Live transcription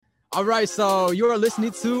All right, so you are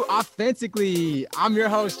listening to Authentically. I'm your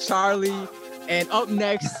host, Charlie, and up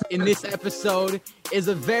next in this episode is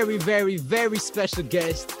a very, very, very special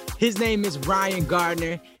guest. His name is Ryan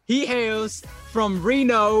Gardner. He hails from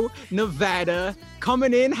Reno, Nevada,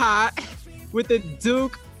 coming in hot with the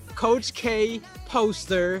Duke Coach K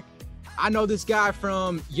poster. I know this guy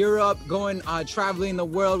from Europe, going traveling the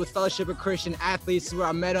world with Fellowship of Christian Athletes, where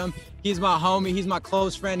I met him. He's my homie. He's my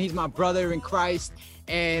close friend. He's my brother in Christ.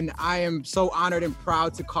 And I am so honored and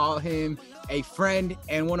proud to call him a friend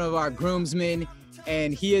and one of our groomsmen.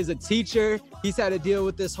 And he is a teacher. He's had to deal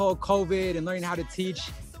with this whole COVID and learning how to teach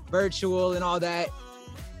virtual and all that.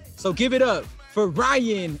 So give it up for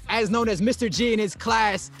Ryan, as known as Mr. G in his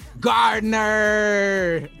class,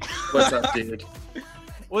 Gardner. What's up, dude?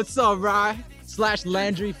 What's up, Ryan? /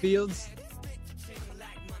 Landry Fields.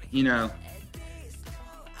 You know,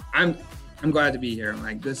 I'm glad to be here.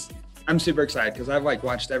 I'm super excited because I've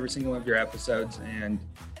watched every single one of your episodes, and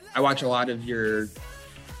I watch a lot of your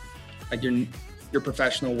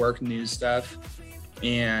professional work news stuff.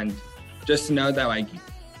 And just to know that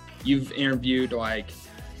you've interviewed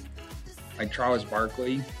Charles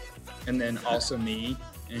Barkley and then also me,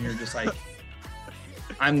 and you're just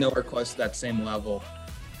I'm nowhere close to that same level.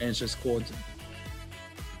 And it's just cool to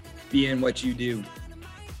be in what you do.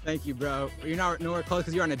 Thank you, bro. You're not nowhere close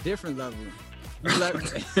because you're on a different level.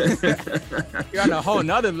 You're on a whole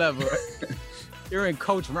nother level. You're in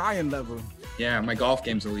Coach Ryan level. Yeah, my golf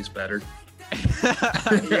game's at least better.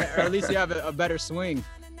 Yeah, or at least you have a better swing.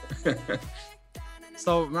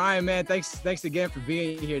 So Ryan, man, thanks again for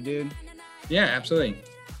being here, dude. Yeah, absolutely.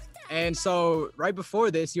 And so right before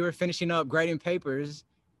this, you were finishing up grading papers.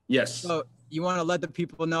 Yes. So you want to let the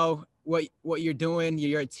people know what you're doing.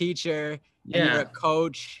 You're a teacher, yeah, and you're a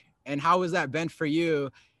coach. And how has that been for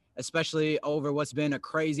you, especially over what's been a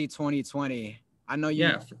crazy 2020? I know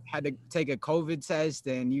you had to take a COVID test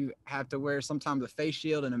and you have to wear sometimes a face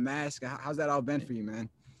shield and a mask. How's that all been for you, man?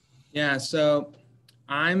 Yeah, so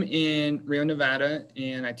I'm in Rio, Nevada,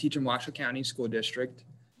 and I teach in Washoe County School District.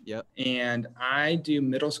 Yep. And I do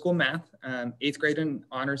middle school math, 8th grade in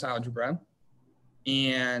honors algebra.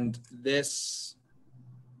 And this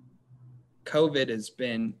COVID has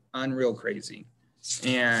been unreal crazy.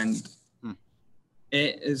 And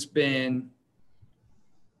it has been,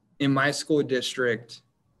 in my school district,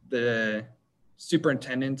 the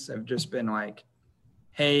superintendents have just been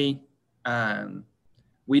hey,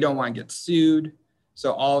 we don't want to get sued.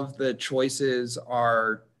 So all of the choices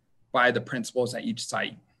are by the principals at each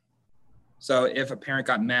site. So if a parent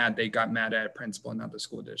got mad, they got mad at a principal, not the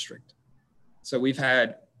school district. So we've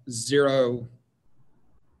had zero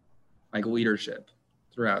leadership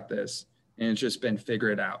throughout this, and it's just been figure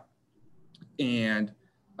it out. And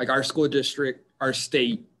our school district, our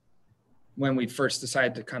state, when we first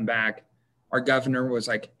decided to come back, our governor was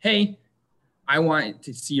hey, I want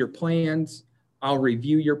to see your plans. I'll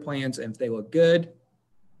review your plans, and if they look good,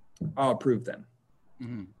 I'll approve them.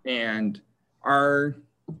 Mm-hmm. And our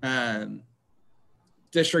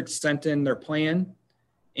district sent in their plan,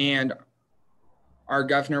 and our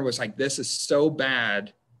governor was this is so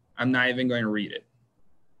bad, I'm not even going to read it.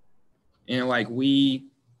 And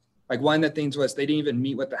one of the things was they didn't even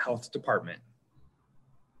meet with the health department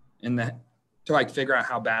and to figure out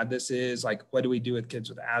how bad this is, what do we do with kids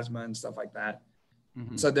with asthma and stuff like that.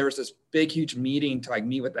 Mm-hmm. So there was this big, huge meeting to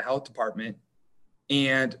meet with the health department.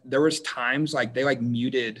 And there was times they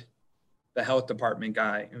muted the health department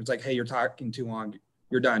guy. It was hey, you're talking too long.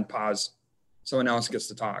 You're done. Pause. Someone else gets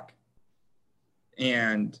to talk.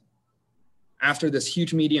 And after this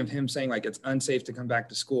huge meeting of him saying it's unsafe to come back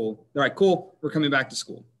to school, they're cool, we're coming back to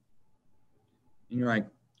school. And you're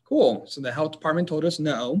cool. So the health department told us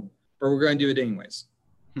no, but we're going to do it anyways.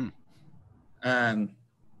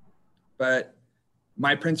 But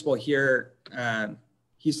my principal here,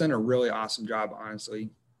 he's done a really awesome job,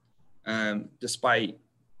 honestly, despite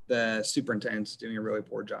the superintendent's doing a really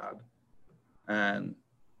poor job.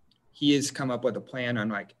 He has come up with a plan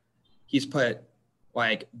on he's put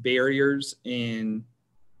barriers in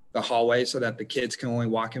the hallway so that the kids can only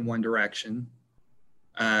walk in one direction.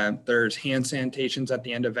 There's hand sanitations at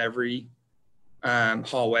the end of every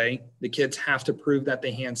hallway. The kids have to prove that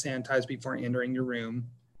they hand sanitize before entering your room.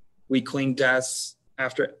 We clean desks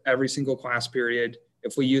after every single class period.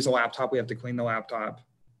 If we use a laptop, we have to clean the laptop.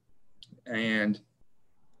 And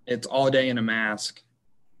it's all day in a mask.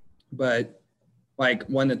 But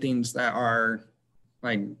one of the things that our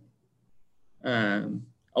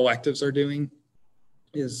electives are doing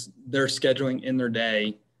is they're scheduling in their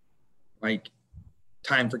day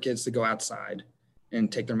time for kids to go outside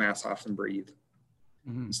and take their masks off and breathe,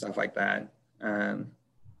 and stuff like that.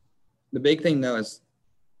 The big thing though is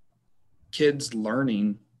kids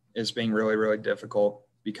learning is being really, really difficult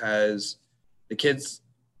because the kids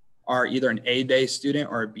are either an A day student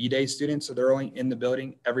or a B day student. So they're only in the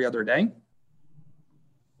building every other day.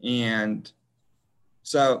 And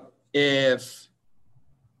so if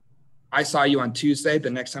I saw you on Tuesday, the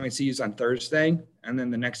next time I see you is on Thursday, and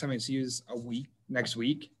then the next time I see you is next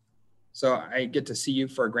week. So I get to see you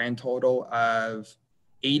for a grand total of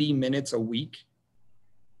 80 minutes a week.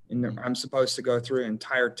 And I'm supposed to go through an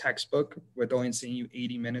entire textbook with only seeing you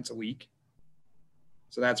 80 minutes a week.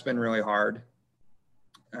 So that's been really hard.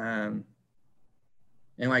 And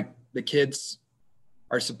like the kids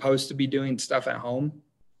are supposed to be doing stuff at home,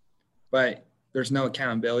 but there's no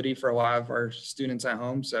accountability for a lot of our students at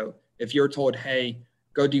home. So if you're told, hey,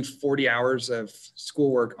 go do 40 hours of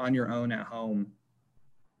schoolwork on your own at home,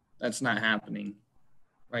 that's not happening.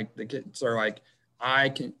 Like the kids are like,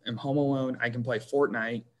 I'm home alone, I can play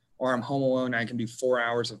Fortnite, or I'm home alone, I can do 4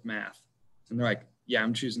 hours of math. And they're like, yeah,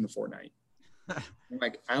 I'm choosing the Fortnite. I'm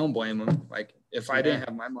like, I don't blame them. Like if I didn't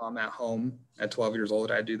have my mom at home at 12 years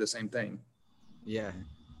old, I'd do the same thing. Yeah.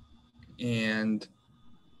 And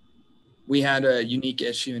we had a unique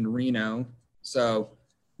issue in Reno. So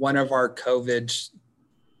one of our COVID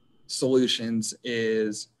solutions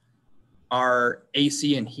is our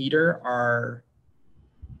AC and heater are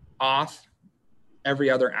off every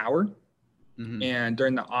other hour. Mm-hmm. And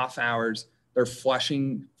during the off hours, they're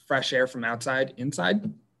flushing fresh air from outside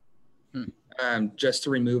inside, just to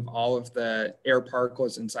remove all of the air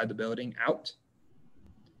particles inside the building out.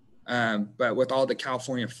 But with all the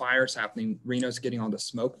California fires happening, Reno's getting all the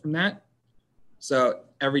smoke from that. So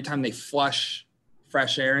every time they flush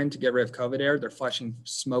fresh air in to get rid of COVID air, they're flushing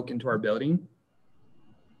smoke into our building.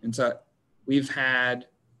 And so we've had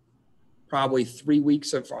probably 3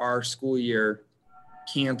 weeks of our school year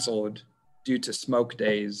canceled due to smoke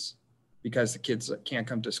days because the kids can't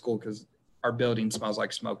come to school because our building smells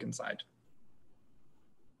like smoke inside.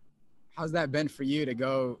 How's that been for you to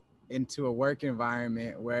go into a work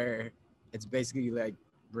environment where it's basically like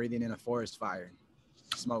breathing in a forest fire,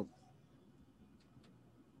 smoke?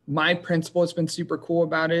 My principal has been super cool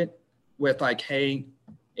about it with like, hey,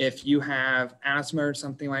 if you have asthma or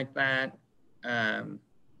something like that,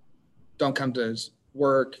 don't come to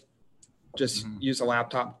work, just use a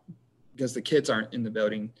laptop, because the kids aren't in the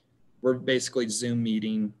building. We're basically Zoom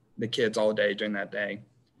meeting the kids all day during that day.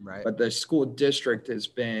 Right. But the school district has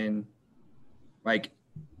been like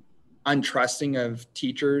untrusting of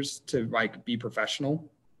teachers to like be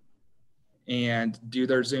professional and do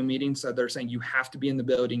their Zoom meetings. So they're saying you have to be in the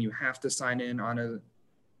building, you have to sign in on a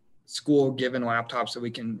school given laptop so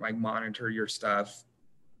we can like monitor your stuff.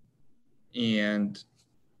 And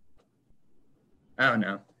I don't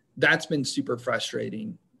know, that's been super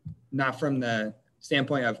frustrating, not from the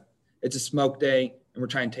standpoint of it's a smoke day and we're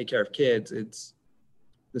trying to take care of kids. It's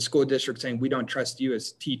the school district saying, we don't trust you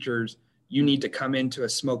as teachers. You need to come into a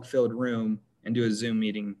smoke-filled room and do a Zoom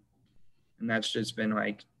meeting. And that's just been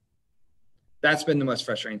like, that's been the most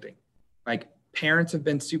frustrating thing. Like parents have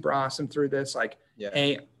been super awesome through this. Like,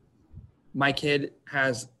 hey, my kid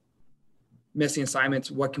has missing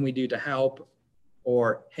assignments. What can we do to help?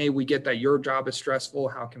 Or, hey, we get that your job is stressful.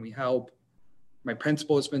 How can we help? My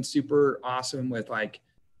principal has been super awesome with like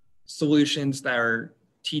solutions that are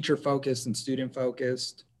teacher focused and student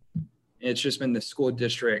focused. It's just been the school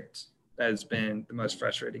district that has been the most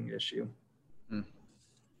frustrating issue.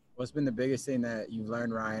 What's been the biggest thing that you've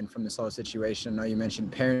learned, Ryan, from this whole situation? I know you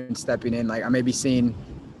mentioned parents stepping in. Like I may be seeing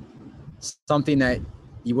something that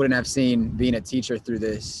you wouldn't have seen being a teacher through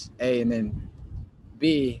this, A, and then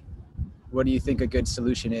B, what do you think a good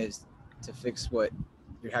solution is to fix what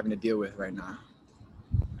you're having to deal with right now?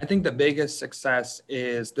 I think the biggest success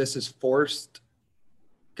is this is forced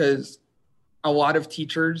because a lot of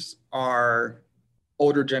teachers are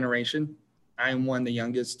older generation. I'm one of the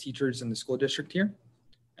youngest teachers in the school district here.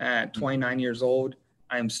 At 29 years old,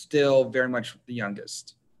 I'm still very much the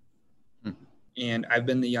youngest. And I've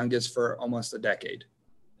been the youngest for almost a decade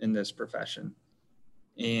in this profession.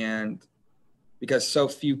 And because so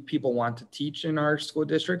few people want to teach in our school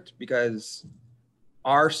district, because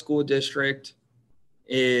our school district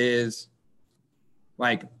is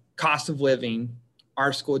like cost of living.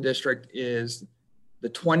 Our school district is the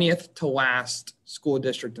 20th to last school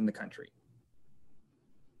district in the country.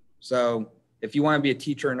 So if you want to be a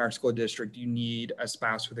teacher in our school district, you need a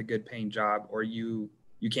spouse with a good paying job, or you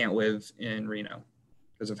can't live in Reno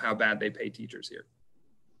because of how bad they pay teachers here.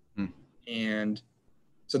 And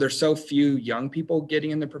so there's so few young people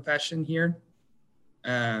getting in the profession here.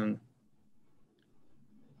 So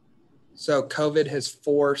COVID has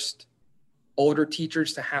forced older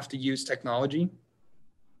teachers to have to use technology.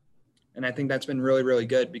 And I think that's been really, really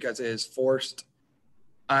good because it has forced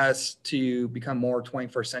us to become more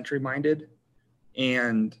 21st century minded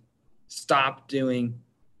and stop doing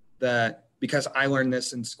the, because I learned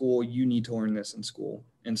this in school, you need to learn this in school,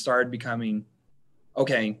 and started becoming,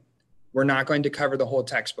 okay, we're not going to cover the whole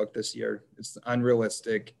textbook this year. It's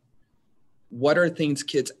unrealistic. What are things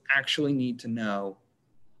kids actually need to know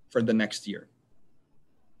for the next year?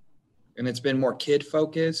 And it's been more kid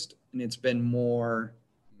focused, and it's been more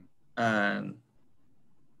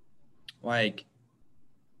like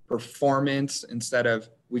performance instead of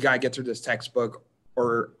we got to get through this textbook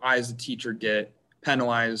or I as a teacher get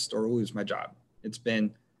penalized or lose my job. It's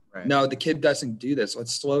been, right. No, the kid doesn't do this.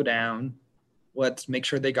 Let's slow down. Let's make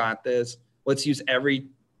sure they got this. Let's use every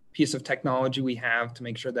piece of technology we have to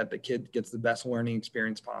make sure that the kid gets the best learning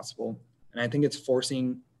experience possible. And I think it's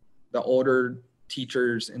forcing the older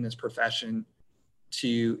teachers in this profession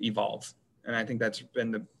to evolve. And I think that's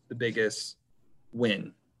been the biggest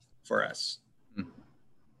win for us.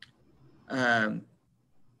 And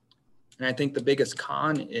I think the biggest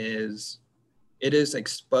con is it is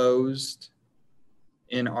exposed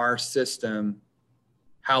in our system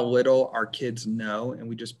how little our kids know, and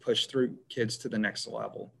we just push through kids to the next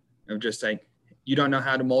level of just saying, you don't know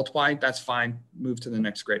how to multiply, that's fine, move to the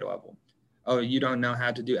next grade level. Oh, you don't know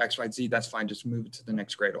how to do X, Y, Z, that's fine, just move it to the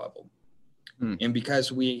next grade level. And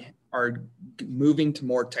because we are moving to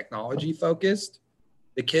more technology focused,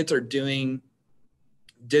 the kids are doing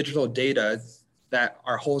digital data that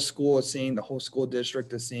our whole school is seeing, the whole school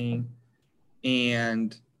district is seeing,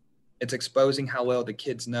 and it's exposing how well the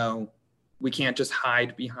kids know. We can't just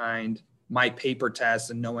hide behind my paper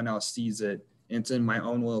test and no one else sees it. And it's in my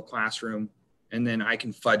own little classroom, and then I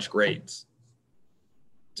can fudge grades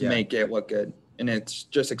to make it look good. And it's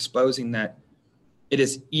just exposing that it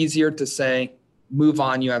is easier to say, move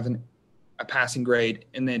on, you have a passing grade,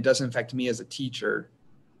 and then it doesn't affect me as a teacher,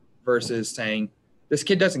 versus saying, this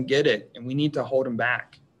kid doesn't get it and we need to hold him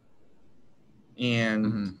back.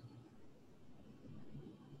 And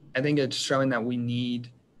I think it's showing that we need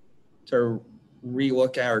to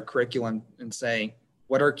relook at our curriculum and say,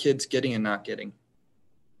 what are kids getting and not getting?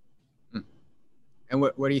 And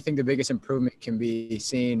what do you think the biggest improvement can be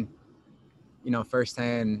seen,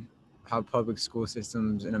 firsthand, how public school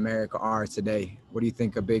systems in America are today? What do you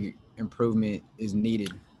think a big improvement is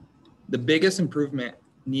needed? The biggest improvement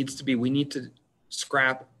needs to be, we need to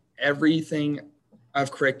scrap everything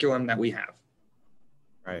of curriculum that we have.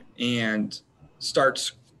 Right. And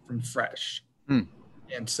start from fresh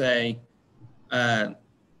and say,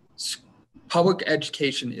 public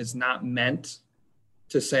education is not meant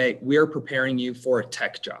to say, we're preparing you for a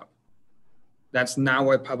tech job. That's not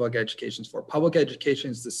what public education is for. Public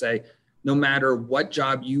education is to say, no matter what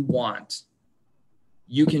job you want,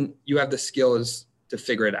 you have the skills to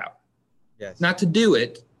figure it out. Yes. Not to do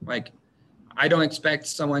it. Like, I don't expect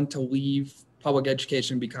someone to leave public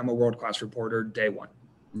education and become a world-class reporter day one.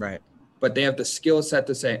 Right. But they have the skill set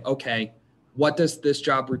to say, okay, what does this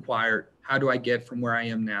job require? How do I get from where I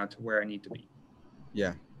am now to where I need to be?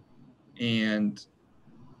 Yeah. And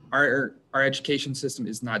our education system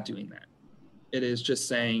is not doing that. It is just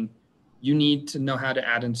saying, you need to know how to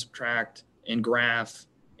add and subtract and graph,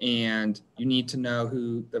 and you need to know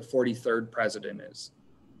who the 43rd president is.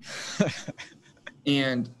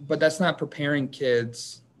 But that's not preparing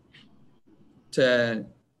kids to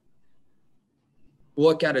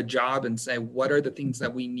look at a job and say, what are the things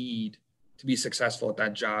that we need to be successful at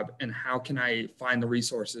that job, and how can I find the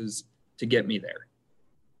resources to get me there?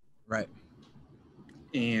 Right.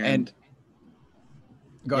 And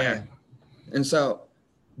go ahead. And so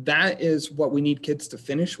that is what we need kids to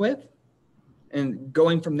finish with, and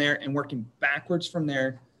going from there and working backwards from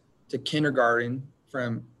there to kindergarten,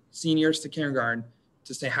 from seniors to kindergarten,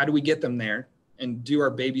 to say, how do we get them there, and do our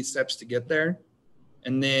baby steps to get there,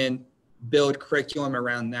 and then build curriculum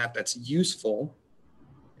around that that's useful.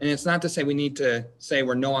 And it's not to say we need to say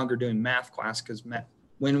we're no longer doing math class, because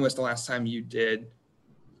when was the last time you did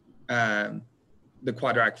the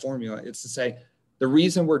quadratic formula? It's to say the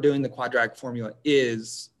reason we're doing the quadratic formula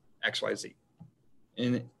is X, Y, Z.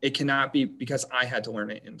 And it cannot be because I had to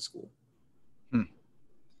learn it in school.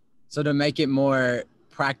 So to make it more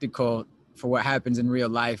practical for what happens in real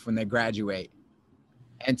life when they graduate,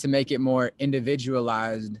 and to make it more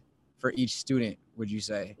individualized for each student, would you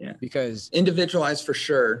say? Yeah. Because individualized for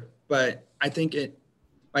sure, but I think it,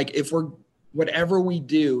 like, if we're, whatever we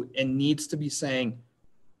do, it needs to be saying,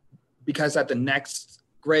 because at the next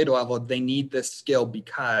grade level, they need this skill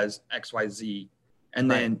because X, Y, Z. And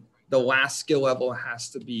then the last skill level has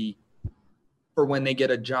to be for when they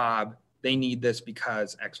get a job, they need this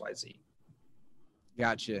because XYZ.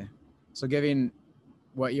 Gotcha. So giving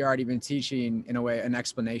what you're already been teaching, in a way, an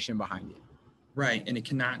explanation behind it. Right. And it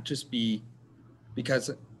cannot just be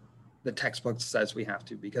because the textbook says we have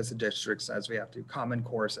to, because the district says we have to, Common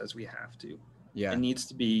Core says we have to. Yeah. It needs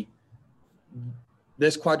to be,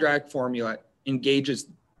 this quadratic formula engages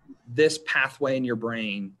this pathway in your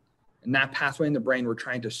brain, and that pathway in the brain we're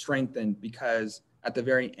trying to strengthen, because at the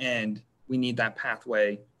very end, we need that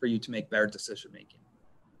pathway for you to make better decision making.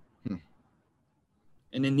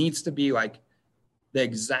 And it needs to be like the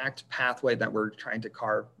exact pathway that we're trying to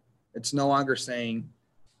carve. It's no longer saying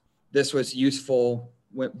this was useful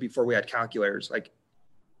before we had calculators. Like,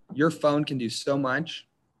 your phone can do so much.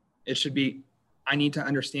 It should be, I need to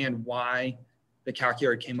understand why the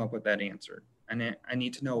calculator came up with that answer. And I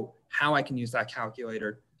need to know how I can use that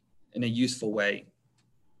calculator in a useful way.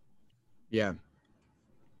 Yeah,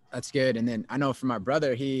 that's good. And then I know for my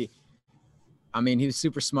brother, he was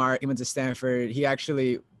super smart. He went to Stanford. He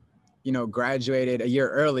actually, graduated a year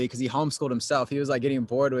early because he homeschooled himself. He was like getting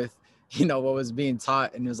bored with, what was being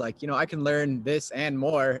taught. And he was like, I can learn this and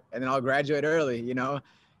more, and then I'll graduate early,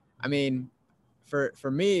 I mean, for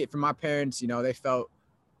me, for my parents, they felt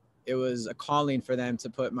it was a calling for them to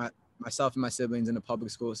put myself and my siblings in a public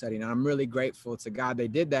school setting. And I'm really grateful to God they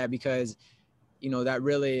did that, because, that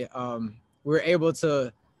really, we were able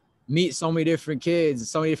to meet so many different kids,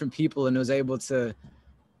 so many different people, and it was able to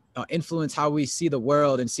influence how we see the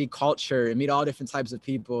world and see culture and meet all different types of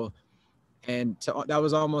people. And that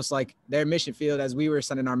was almost like their mission field, as we were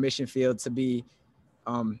sending our mission field to be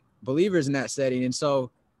believers in that setting. And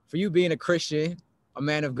so for you being a Christian, a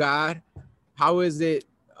man of God, how is it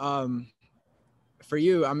for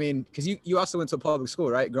you? I mean, because you also went to a public school,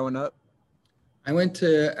 right, growing up? I went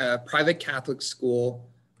to a private Catholic school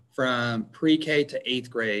from pre-K to 8th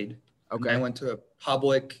grade. Okay. And I went to a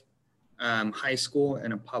public high school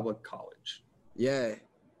and a public college. Yeah.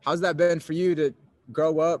 How's that been for you to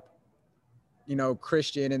grow up,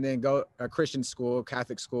 Christian, and then go a Christian school,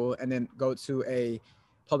 Catholic school, and then go to a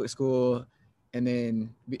public school, and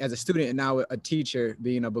then as a student and now a teacher,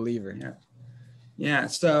 being a believer? Yeah.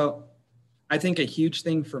 So I think a huge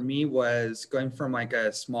thing for me was going from like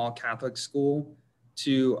a small Catholic school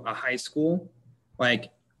to a high school.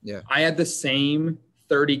 Like, I had the same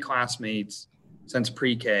 30 classmates since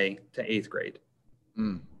pre-K to 8th grade.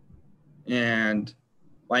 And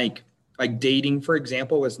like dating, for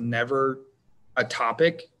example, was never a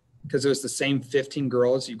topic, because it was the same 15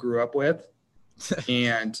 girls you grew up with.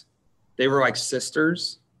 And they were like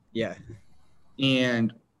sisters. Yeah.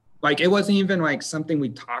 And like, it wasn't even like something we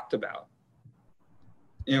talked about.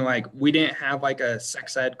 Like, we didn't have like a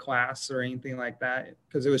sex ed class or anything like that,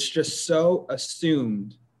 because it was just so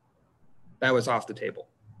assumed that was off the table.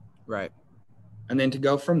 Right. And then to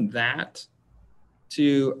go from that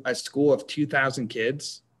to a school of 2,000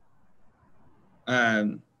 kids,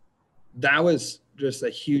 that was just a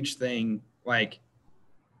huge thing. Like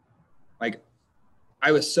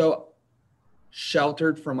I was so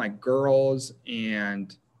sheltered from like girls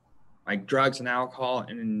and like drugs and alcohol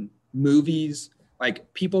and movies.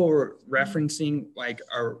 Like, people were referencing like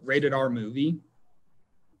a rated R movie,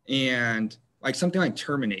 and like something like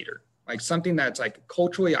Terminator, like something that's like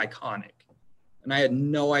culturally iconic. And I had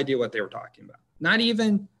no idea what they were talking about. Not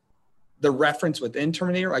even the reference within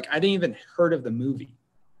Terminator. Like, I didn't even heard of the movie.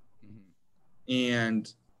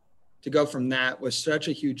 And to go from that was such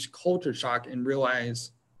a huge culture shock, and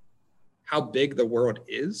realize how big the world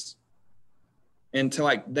is. And to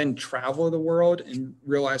like then travel the world and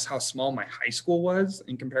realize how small my high school was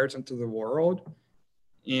in comparison to the world.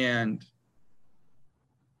 And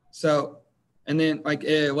so, and then like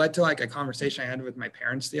it led to like a conversation I had with my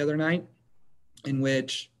parents the other night, in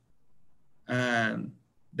which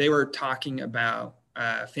they were talking about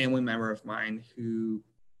a family member of mine who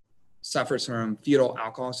suffers from fetal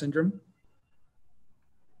alcohol syndrome,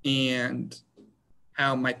 and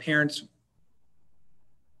how my parents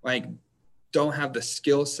like don't have the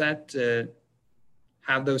skill set to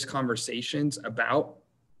have those conversations about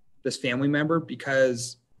this family member,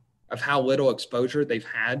 because of how little exposure they've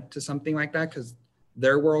had to something like that, because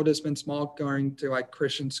their world has been small, going to like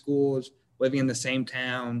Christian schools, living in the same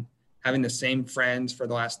town, having the same friends for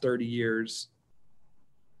the last 30 years.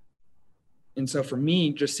 And so for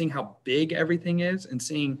me, just seeing how big everything is, and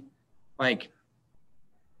seeing like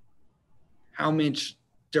how much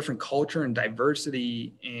different culture and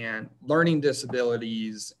diversity and learning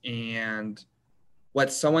disabilities and what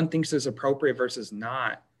someone thinks is appropriate versus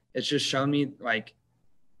not, it's just shown me like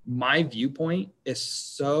my viewpoint is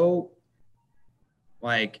so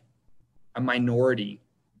like a minority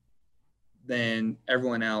than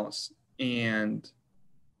everyone else. And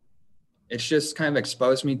it's just kind of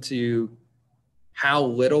exposed me to how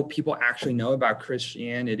little people actually know about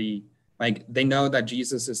Christianity. Like, they know that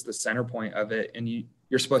Jesus is the center point of it, and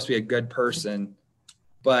you're supposed to be a good person,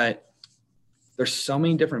 but there's so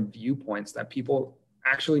many different viewpoints that people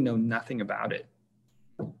actually know nothing about it.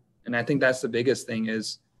 And I think that's the biggest thing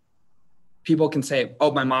is people can say,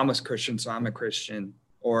 oh, my mom was Christian, so I'm a Christian,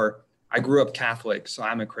 or I grew up Catholic, so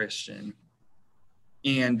I'm a Christian.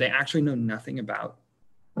 And they actually know nothing about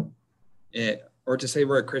it, or to say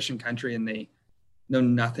we're a Christian country and they know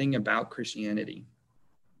nothing about Christianity.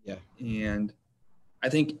 Yeah. And I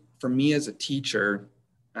think for me as a teacher,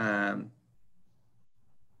 one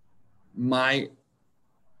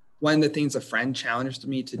of the things a friend challenged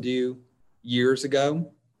me to do years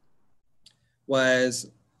ago was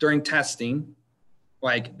during testing,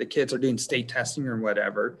 like the kids are doing state testing or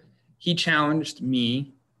whatever, he challenged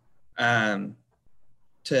me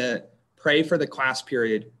to pray for the class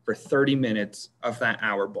period for 30 minutes of that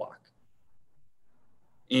hour block.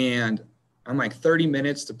 And I'm like, 30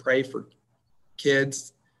 minutes to pray for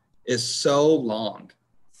kids is so long.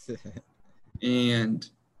 And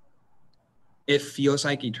it feels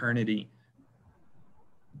like eternity.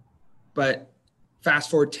 But fast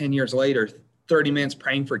forward 10 years later, 30 minutes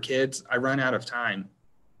praying for kids, I run out of time.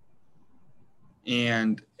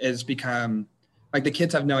 And it's become like the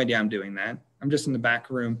kids have no idea I'm doing that. I'm just in the back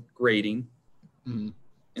room grading. Mm-hmm.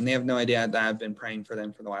 And they have no idea that I've been praying for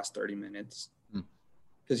them for the last 30 minutes.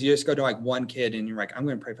 Because you just go to like one kid and you're like, I'm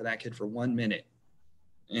going to pray for that kid for 1 minute.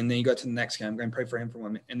 And then you go to the next guy, I'm going to pray for him for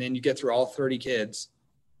 1 minute. And then you get through all 30 kids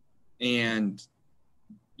and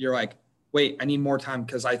you're like, wait, I need more time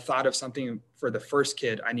because I thought of something for the first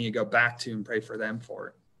kid I need to go back to and pray for them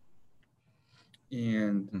for it.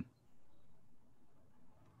 And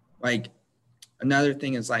like another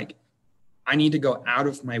thing is like, I need to go out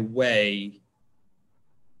of my way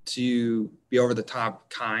to be over the top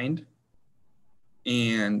kind.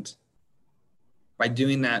 And by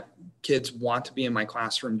doing that, kids want to be in my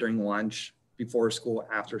classroom during lunch, before school,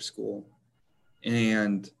 after school.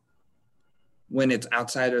 And when it's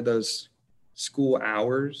outside of those school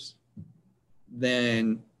hours,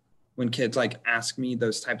 then when kids like ask me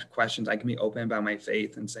those types of questions, I can be open about my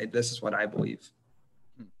faith and say, this is what I believe.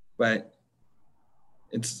 But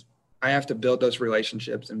I have to build those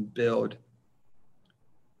relationships and build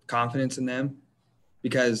confidence in them,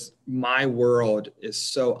 because my world is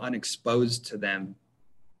so unexposed to them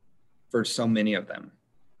for so many of them.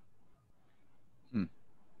 And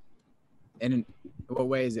in what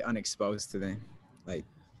way is it unexposed to them?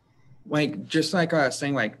 Like just like I was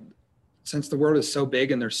saying, like, since the world is so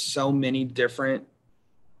big and there's so many different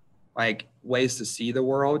like ways to see the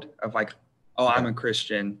world of like, oh, I'm a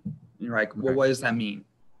Christian. And you're like, well, what does that mean?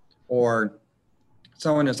 Or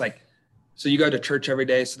someone is like, so you go to church every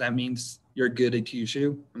day, so that means you're good at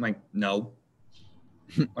Kyushu? I'm like, no.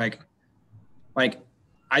 like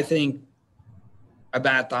I think a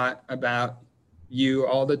bad thought about you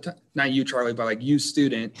all the time, not you, Charlie, but like you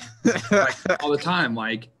student, like all the time.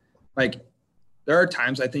 Like there are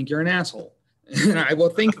times I think you're an asshole and I will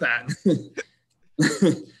think that.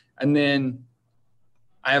 And then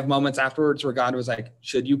I have moments afterwards where God was like,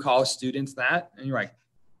 should you call students that? And you're like,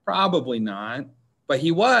 probably not. But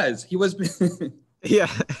he was. Yeah.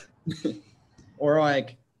 Or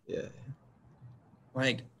like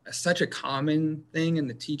such a common thing in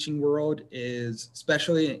the teaching world is,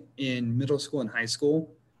 especially in middle school and high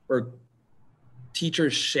school, where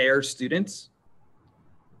teachers share students.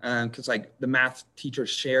 Because like the math teacher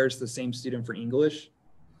shares the same student for English,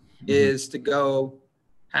 is to go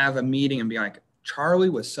have a meeting and be like, Charlie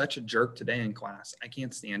was such a jerk today in class. I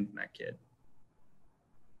can't stand that kid.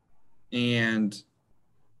 And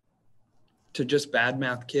to just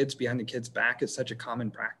badmouth kids behind the kid's back is such a common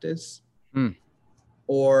practice.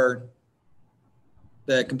 Or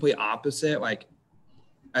the complete opposite, like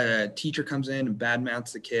a teacher comes in and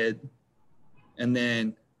badmouths the kid, and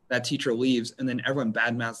then that teacher leaves, and then everyone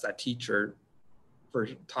badmouths that teacher for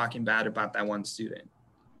talking bad about that one student.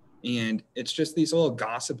 And it's just these little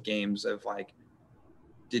gossip games of like,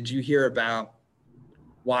 did you hear about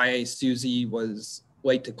why Susie was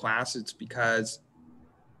late to class? It's because,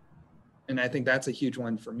 and I think that's a huge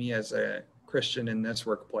one for me as a Christian in this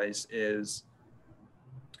workplace, is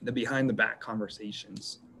the behind the back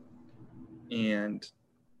conversations. And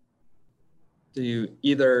to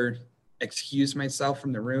either excuse myself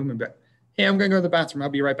from the room and be, hey, I'm going to go to the bathroom. I'll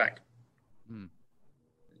be right back.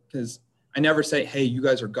 Because I never say, hey, you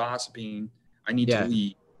guys are gossiping, I need to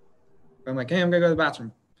leave. I'm like, hey, I'm going to go to the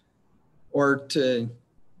bathroom. Or to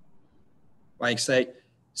like say,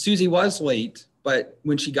 Susie was late, But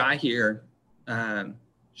when she got here,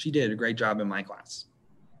 she did a great job in my class.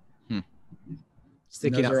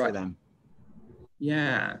 Sticking up for them.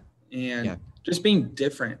 Yeah. And just being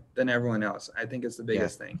different than everyone else, I think is the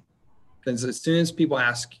biggest thing. Because as soon as people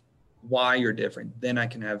ask why you're different, then I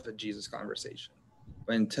can have a Jesus conversation.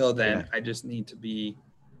 But until then, I just need to be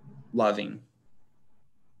loving.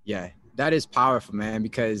 Yeah, that is powerful, man,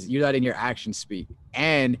 because you're letting your actions speak.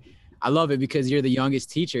 And I love it because you're the youngest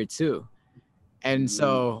teacher too. And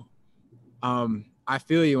so I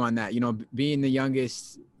feel you on that, you know, being the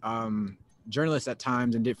youngest journalist at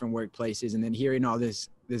times in different workplaces, and then hearing all this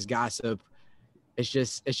gossip. It's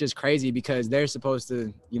just crazy because they're supposed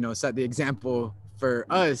to, you know, set the example for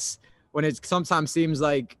us, when it sometimes seems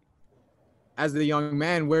like as the young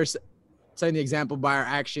man, we're setting the example by our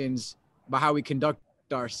actions, by how we conduct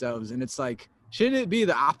ourselves. And it's like, shouldn't it be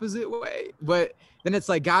the opposite way? But then it's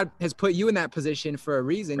like, God has put you in that position for a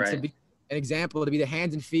reason, to be an example, to be the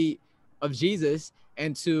hands and feet of Jesus,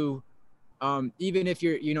 and to even if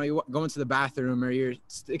you're, you know, you're going to the bathroom or you're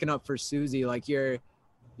sticking up for Susie, like you're,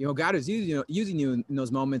 you know, God is using you in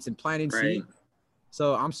those moments and planting seeds.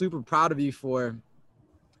 So I'm super proud of you for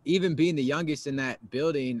even being the youngest in that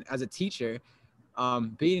building as a teacher,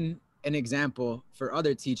 being an example for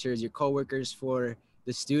other teachers, your coworkers, for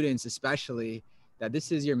the students, especially, that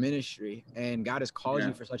this is your ministry and God has called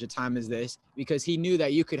you for such a time as this, because he knew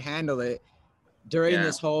that you could handle it during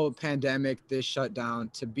this whole pandemic, this shutdown,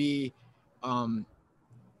 to be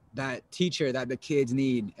that teacher that the kids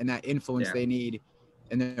need and that influence they need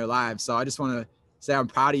in their lives. So I just want to say I'm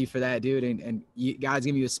proud of you for that, dude. And you guys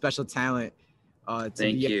give you a special talent to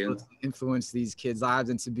be able to influence these kids' lives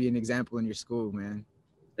and to be an example in your school, man.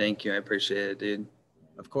 Thank you. I appreciate it, dude.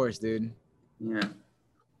 Of course, dude. Yeah.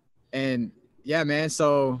 And yeah, man.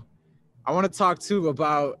 So I want to talk too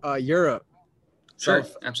about Europe. Sure,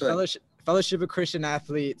 So absolutely. Fellowship of Christian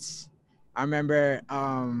Athletes. I remember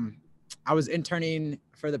I was interning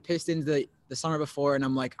for the Pistons the summer before, and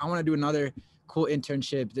I'm like, I want to do another cool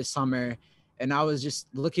internship this summer. And I was just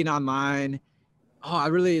looking online. Oh, I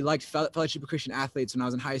really liked Fellowship of Christian Athletes when I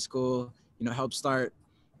was in high school. You know, helped start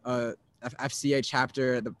FCA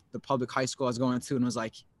chapter at the public high school I was going to, and was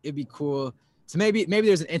like, it'd be cool to maybe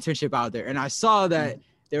there's an internship out there. And I saw that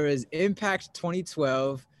there was Impact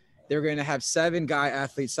 2012. They were going to have 7 guy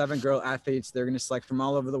athletes, 7 girl athletes. They're going to select from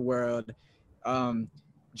all over the world,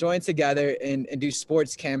 join together and do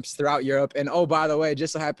sports camps throughout Europe. And oh, by the way, it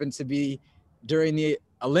just so happened to be during the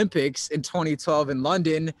Olympics in 2012 in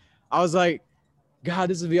London. I was like, God,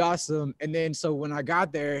 this would be awesome. And then so when I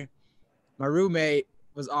got there, my roommate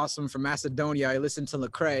was awesome from Macedonia. I listened to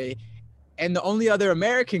Lecrae, and the only other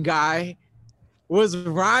American guy was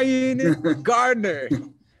Ryan Gardner.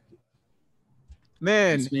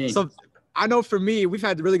 Man, so I know for me, we've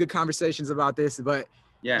had really good conversations about this, but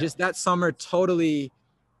just that summer totally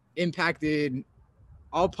impacted,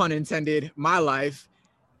 all pun intended, my life.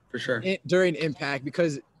 For sure. During Impact,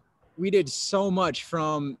 because we did so much,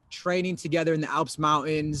 from training together in the Alps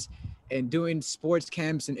Mountains and doing sports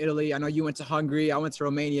camps in Italy. I know you went to Hungary, I went to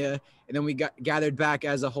Romania, and then we got gathered back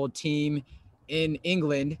as a whole team in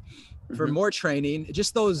England for more training.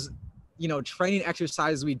 Just those, you know, training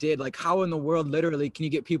exercises we did. Like, how in the world, literally, can you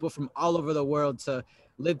get people from all over the world to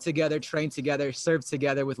live together, train together, serve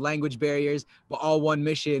together with language barriers, but all one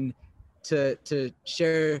mission to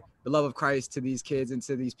share the love of Christ to these kids and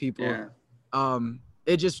to these people.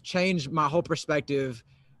 It just changed my whole perspective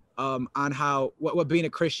on how what being a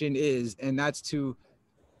Christian is, and that's to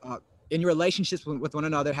in your relationships with one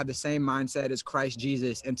another have the same mindset as Christ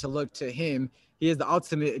Jesus, and to look to him. He is the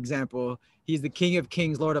ultimate example. He's the King of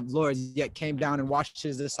Kings, Lord of Lords, yet came down and washed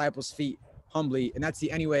his disciples' feet humbly. And that's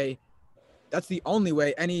the only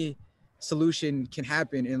way any solution can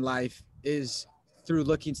happen in life, is through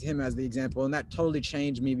looking to him as the example. And that totally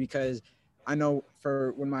changed me, because I know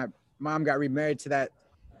for when my mom got remarried to that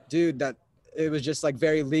dude, that it was just like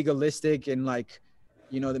very legalistic, and like,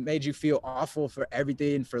 you know, that made you feel awful for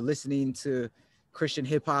everything, for listening to Christian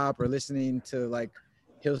hip hop or listening to like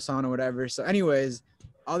Hillsong or whatever. So anyways,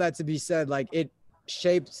 all that to be said, like, it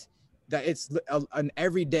shaped that it's an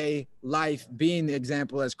everyday life being the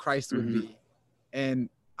example as Christ would be. And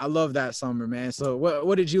I love that summer, man. So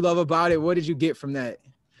what did you love about it? What did you get from that?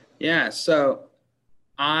 Yeah. So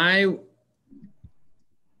I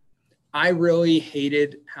really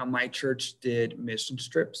hated how my church did mission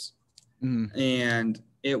trips. And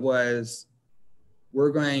it was,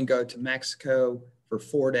 we're going to go to Mexico for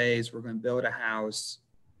 4 days. We're going to build a house,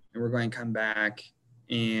 and we're going to come back,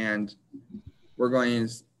 and we're going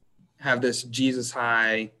to have this Jesus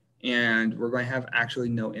high, and we're going to have actually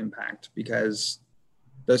no impact, because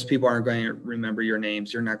those people aren't going to remember your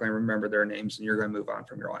names. You're not going to remember their names, and you're going to move on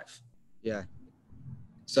from your life. Yeah.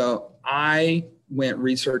 So I went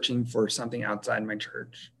researching for something outside my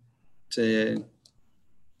church to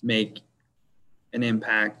make an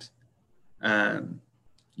impact,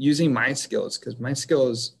 using my skills, because my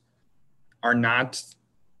skills are not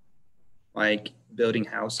like building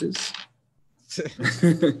houses.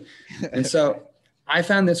 And so I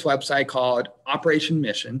found this website called Operation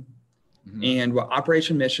Mission. Mm-hmm. And what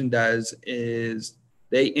Operation Mission does is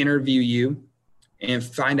they interview you and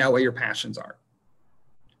find out what your passions are,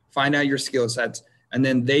 find out your skill sets, and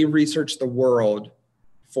then they research the world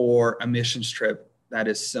for a missions trip that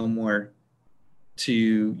is similar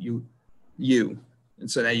to you, and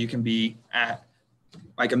so that you can be at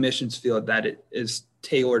like a missions field that it is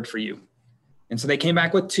tailored for you. And so they came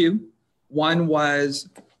back with two. One was,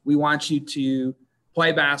 we want you to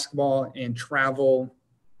play basketball and travel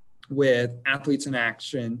with Athletes in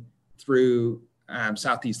Action through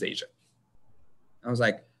Southeast Asia. I was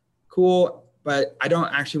like, cool, but I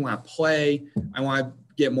don't actually want to play. I want to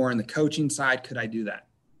get more on the coaching side. Could I do that?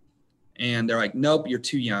 And they're like, nope, you're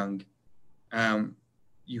too young.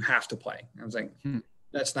 You have to play. I was like,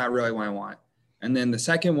 that's not really what I want. And then the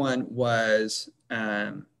second one was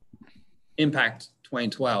Impact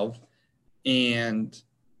 2012. And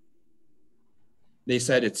they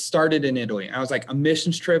said it started in Italy. I was like, a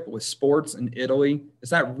missions trip with sports in Italy?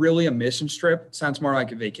 Is that really a missions trip? It sounds more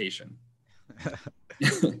like a vacation.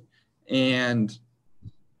 And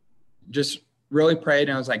just really prayed.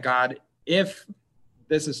 And I was like, God, if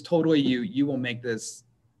this is totally you, you will make this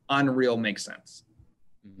unreal make sense.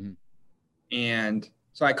 Mm-hmm. And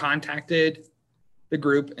so I contacted the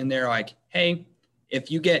group, and they're like, hey,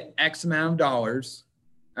 if you get X amount of dollars,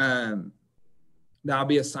 that'll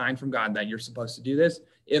be a sign from God that you're supposed to do this.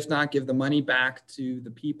 If not, give the money back to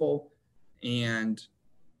the people and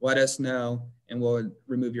let us know, and we'll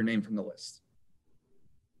remove your name from the list.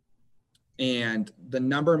 And the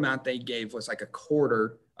number amount they gave was like a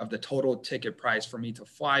quarter of the total ticket price for me to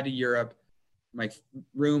fly to Europe, my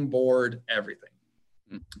room, board, everything.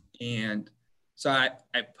 And so I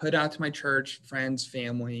put out to my church, friends,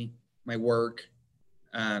 family, my work,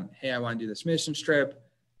 hey, I want to do this mission trip.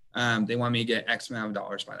 They want me to get X amount of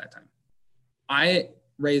dollars by that time. I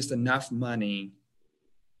raised enough money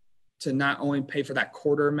to not only pay for that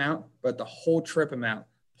quarter amount, but the whole trip amount,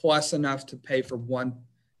 plus enough to pay for one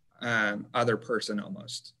other person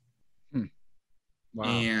almost. Wow.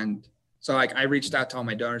 And so like I reached out to all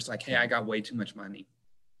my donors, like, hey, I got way too much money.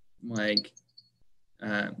 Like,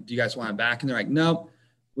 do you guys want it back? And they're like, nope,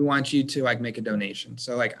 we want you to like make a donation.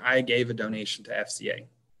 So like I gave a donation to FCA.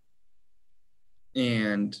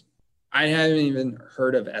 And I hadn't even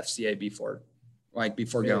heard of FCA before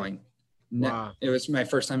really? Going. Wow. It was my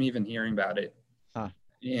first time even hearing about it. Huh.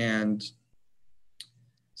 And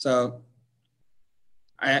so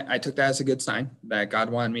I took that as a good sign that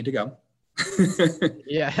God wanted me to go.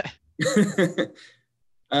 Yeah.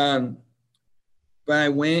 But I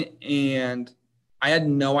went, and I had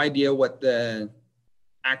no idea what the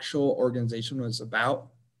actual organization was about,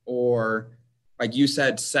 or like you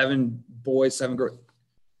said, 7 boys, 7 girls.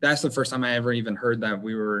 That's the first time I ever even heard that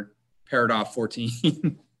we were paired off 14.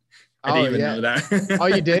 I didn't even know that. Oh,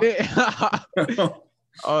 you did it?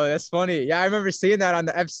 Oh, that's funny. Yeah, I remember seeing that on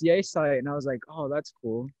the FCA site, and I was like, oh, that's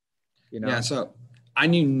cool. You know? Yeah, so I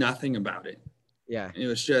knew nothing about it. Yeah. It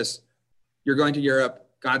was just, you're going to Europe.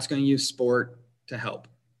 God's going to use sport to help.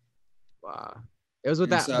 Wow. It was with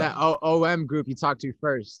that OM group you talked to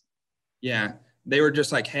first. Yeah. They were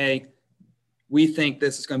just like, hey, we think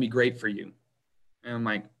this is going to be great for you. And I'm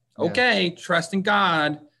like, okay, trust in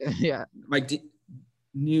God. Yeah. Like,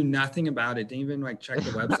 knew nothing about it. Didn't even like check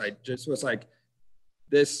the website. Just was like,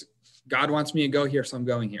 this, God wants me to go here, so I'm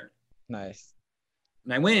going here. Nice.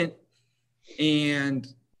 And I went, and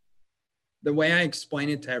the way I explain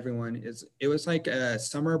it to everyone is it was like a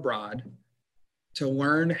summer abroad to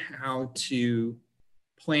learn how to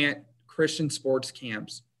plant Christian sports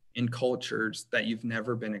camps in cultures that you've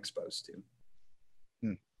never been exposed to.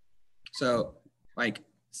 So like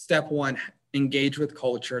step 1, engage with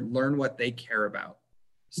culture, learn what they care about.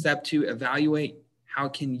 Step 2, evaluate how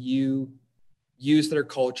can you use their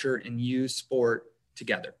culture and use sport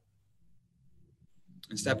together.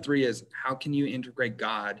 And step 3 is how can you integrate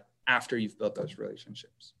God after you've built those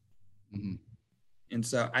relationships? Mm-hmm. And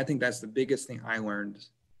so I think that's the biggest thing I learned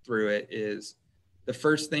through it is the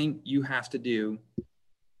first thing you have to do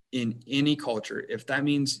in any culture, if that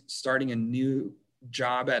means starting a new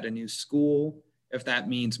job at a new school, if that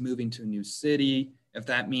means moving to a new city, if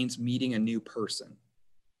that means meeting a new person,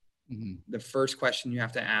 the first question you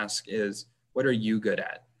have to ask is, what are you good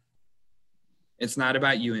at? It's not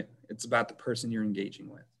about you. It's about the person you're engaging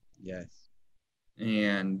with. Yes.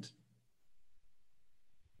 And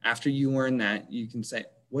after you learn that, you can say,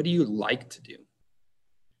 what do you like to do?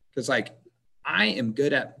 Because like, I am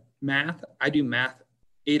good at math. I do math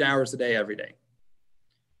 8 hours a day, every day.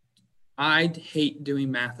 I hate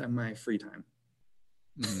doing math on my free time.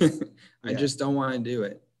 Mm-hmm. I just don't want to do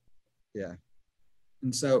it. Yeah.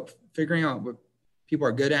 And so figuring out what people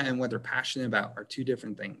are good at and what they're passionate about are two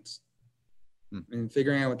different things. And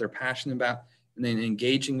figuring out what they're passionate about and then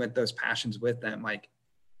engaging with those passions with them. Like,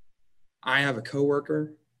 I have a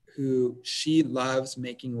coworker who she loves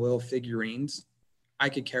making little figurines. I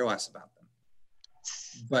could care less about them,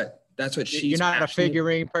 but that's what she's. You're not a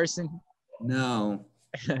figurine person? No,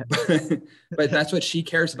 but that's what she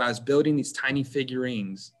cares about, is building these tiny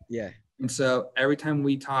figurines. Yeah. And so every time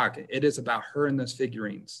we talk, it is about her and those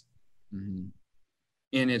figurines. Mm-hmm.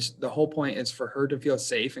 And it's the whole point is for her to feel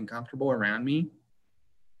safe and comfortable around me.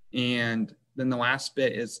 And then the last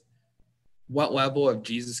bit is, what level of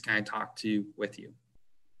Jesus can I talk to with you?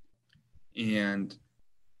 And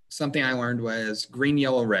something I learned was green,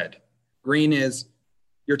 yellow, red. Green is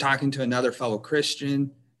you're talking to another fellow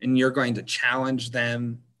Christian and you're going to challenge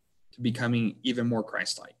them to becoming even more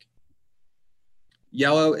Christ-like.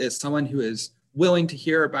 Yellow is someone who is willing to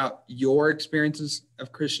hear about your experiences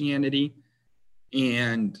of Christianity.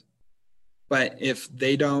 But if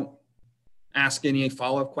they don't ask any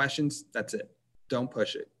follow-up questions, that's it. Don't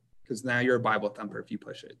push it, because now you're a Bible thumper if you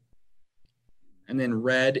push it. And then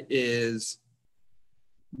red is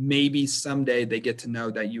maybe someday they get to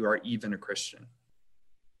know that you are even a Christian.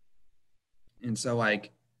 And so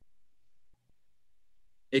like,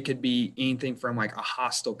 it could be anything from like a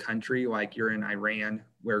hostile country, like you're in Iran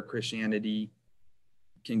where Christianity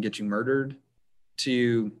can get you murdered,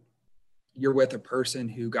 to you're with a person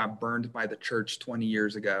who got burned by the church 20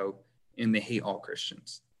 years ago and they hate all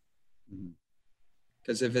Christians.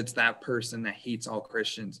 Because if it's that person that hates all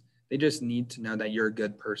Christians, they just need to know that you're a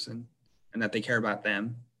good person and that they care about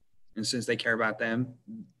them. And since they care about them,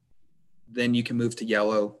 then you can move to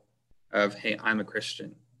yellow of, hey, I'm a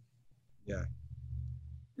Christian. Yeah.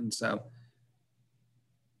 And so,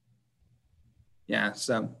 yeah,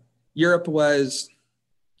 so Europe was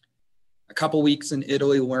a couple weeks in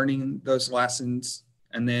Italy learning those lessons.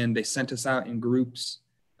 And then they sent us out in groups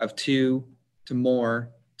of 2 to more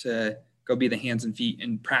to go be the hands and feet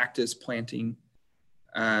and practice planting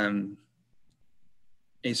a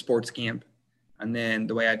sports camp. And then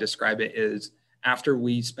the way I describe it is, after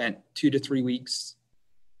we spent 2 to 3 weeks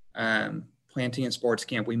planting a sports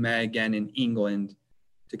camp, we met again in England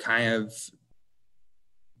to kind of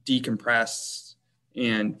decompress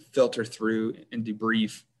and filter through and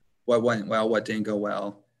debrief what went well, what didn't go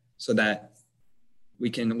well, so that we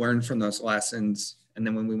can learn from those lessons. And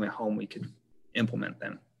then when we went home, we could implement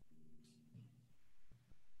them.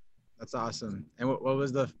 That's awesome. And what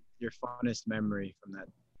was your fondest memory from that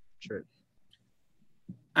trip?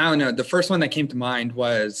 I don't know. The first one that came to mind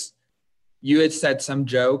was you had said some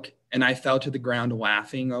joke and I fell to the ground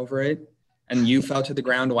laughing over it. And you fell to the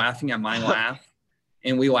ground laughing at my laugh.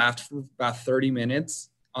 And we laughed for about 30 minutes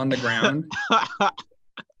on the ground.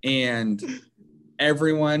 And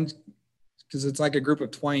everyone, because it's like a group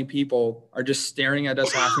of 20 people, are just staring at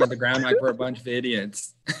us laughing at the ground like we're a bunch of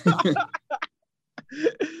idiots.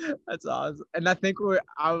 That's awesome. And I think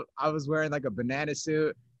I was wearing like a banana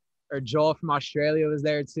suit, or Joel from Australia was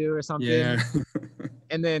there too or something. Yeah.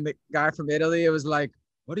 And then the guy from Italy, it was like,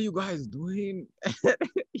 what are you guys doing? You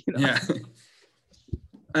know?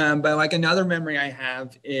 Yeah. But like another memory I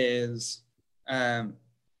have is one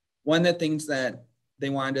of the things that they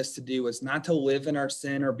wanted us to do was not to live in our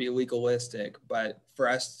sin or be legalistic, but for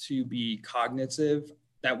us to be cognitive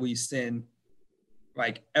that we sin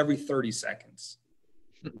like every 30 seconds.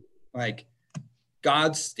 Like,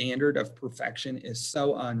 God's standard of perfection is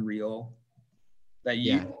so unreal that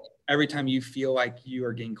every time you feel like you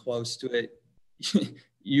are getting close to it,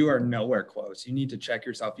 you are nowhere close. You need to check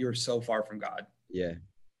yourself. You are so far from God. Yeah.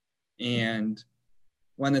 And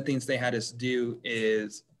one of the things they had us do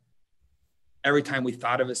is every time we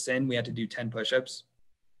thought of a sin, we had to do 10 push-ups.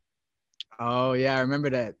 Oh yeah, I remember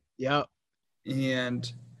that. Yep.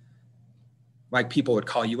 And like, people would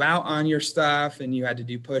call you out on your stuff and you had to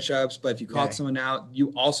do push-ups, but if you called someone out,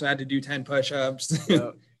 you also had to do 10 push-ups.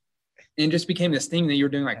 Yep. And it just became this thing that you were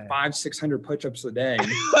doing like 500-600 push-ups a day.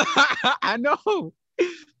 I know.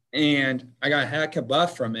 And I got a heck of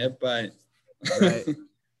buff from it, but right.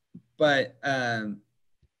 But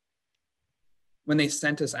when they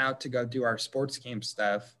sent us out to go do our sports camp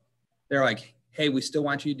stuff, they're like, hey, we still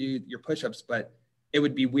want you to do your push-ups, but it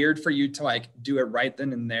would be weird for you to like do it right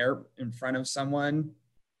then and there in front of someone.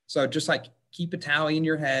 So just like keep a tally in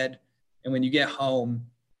your head. And when you get home,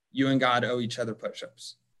 you and God owe each other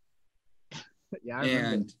push-ups. Yeah, I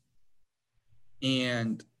remember.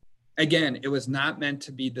 And again, it was not meant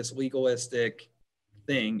to be this legalistic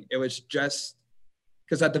thing. It was just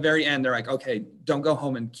because at the very end, they're like, okay, don't go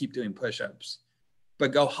home and keep doing push-ups,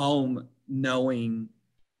 but go home knowing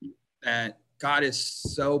that God is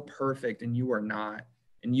so perfect and you are not,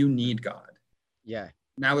 and you need God. Yeah.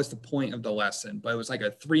 And that was the point of the lesson, but it was like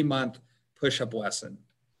a 3-month push-up lesson.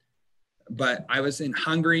 But I was in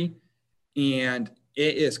Hungary and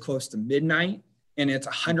it is close to midnight and it's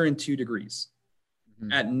 102 degrees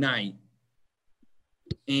at night.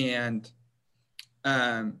 And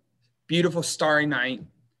beautiful starry night,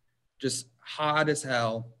 just hot as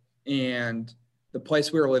hell. And the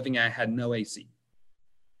place we were living at had no AC.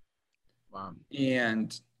 Wow.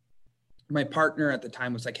 And my partner at the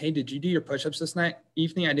time was like, hey, did you do your push-ups this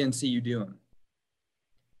evening? I didn't see you do them.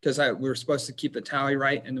 Because we were supposed to keep the tally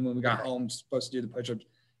right. And then when we got home, supposed to do the push-ups.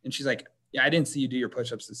 And she's like, yeah, I didn't see you do your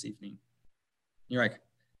push-ups this evening. And you're like,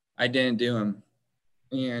 I didn't do them.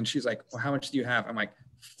 And she's like, well, how much do you have? I'm like,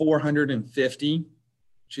 450.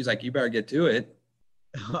 She's like, you better get to it.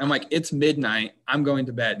 I'm like, it's midnight. I'm going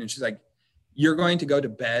to bed. And she's like, you're going to go to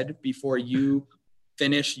bed before you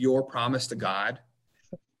finish your promise to God?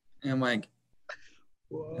 And I'm like,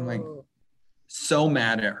 so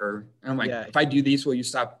mad at her. And I'm like, if I do these, will you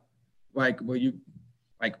stop? Like, will you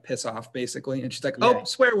like piss off basically? And she's like, oh,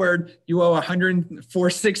 swear word. You owe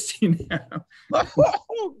 104.60 now.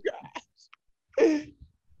 Oh gosh.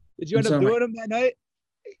 Did you end up doing them that night?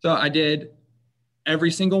 So I did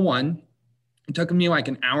every single one. It took me like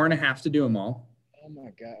an hour and a half to do them all. Oh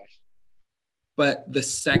my gosh. But the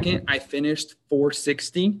second I finished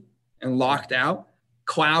 460 and locked out,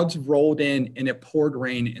 clouds rolled in and it poured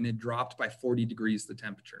rain and it dropped by 40 degrees the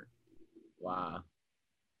temperature. Wow.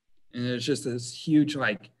 And it was just this huge,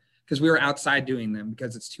 like, because we were outside doing them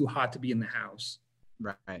because it's too hot to be in the house.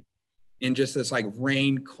 Right. And just this like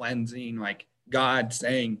rain cleansing, like God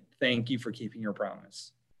saying, thank you for keeping your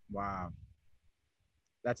promise. Wow.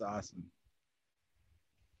 That's awesome.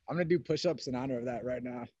 I'm going to do push-ups in honor of that right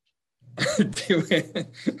now. Do it.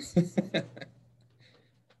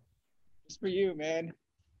 It's for you, man.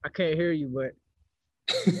 I can't hear you, but.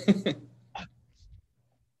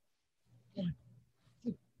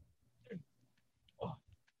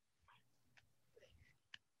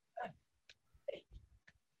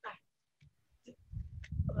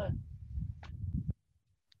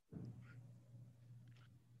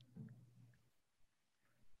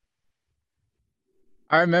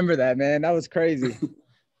 I remember that, man. That was crazy.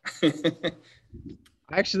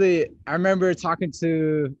 Actually, I remember talking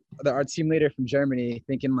to our team leader from Germany,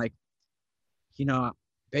 thinking like, you know,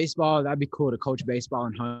 baseball, that'd be cool to coach baseball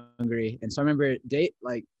in Hungary. And so I remember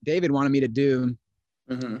David wanted me to do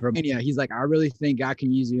Romania. He's like, I really think God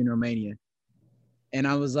can use you in Romania. And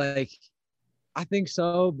I was like, I think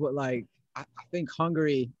so, but like, I think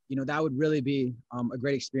Hungary, you know, that would really be a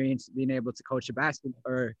great experience, being able to coach a basketball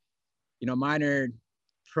or, you know, minor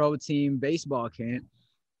pro team baseball camp.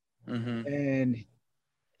 And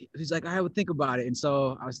he's like, I would think about it. And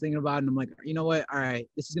so I was thinking about it and I'm like, you know what? All right,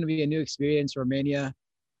 this is going to be a new experience, Romania.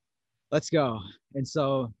 Let's go. And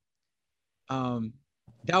so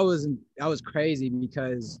that was crazy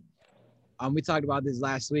because we talked about this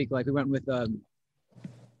last week. Like we went with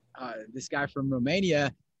this guy from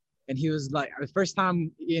Romania and he was like, the first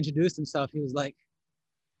time he introduced himself, he was like,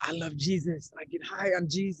 I love Jesus. I get high on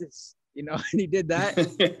Jesus, you know, and he did that.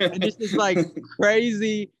 And this is like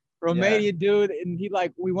crazy Romanian dude. And he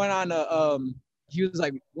like, we went on he was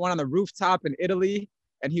like one on the rooftop in Italy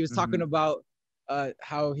and he was talking about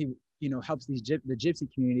how he, you know, helps the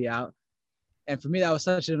gypsy community out. And for me, that was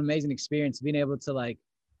such an amazing experience, being able to like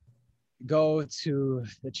go to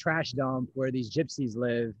the trash dump where these gypsies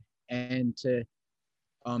live and to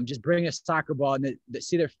just bring a soccer ball and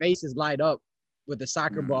see their faces light up with the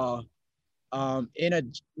soccer ball in a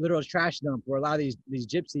literal trash dump where a lot of these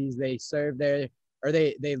gypsies, they serve there, or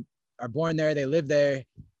they are born there, they live there, and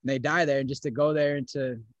they die there. And just to go there and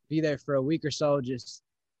to be there for a week or so, just,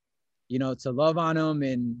 you know, to love on them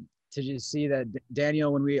and to just see that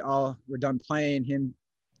Daniel, when we all were done playing, him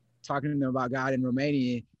talking to them about God in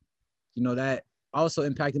Romania, you know, that also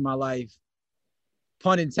impacted my life,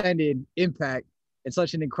 pun intended, impact in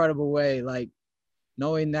such an incredible way. Like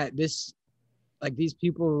knowing that these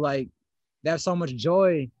people, like, they have so much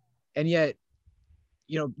joy and yet,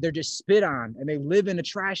 you know, they're just spit on and they live in a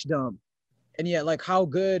trash dump. And yet, like, how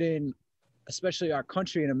good, in especially our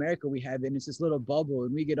country in America, we have it. And it's this little bubble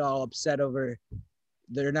and we get all upset over,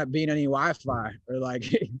 there not being any Wi-Fi, or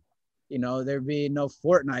like, you know, there being no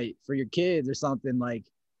Fortnite for your kids or something. Like,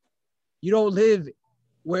 you don't live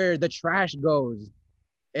where the trash goes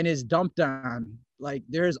and is dumped on. Like,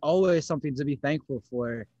 there's always something to be thankful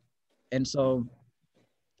for. And so,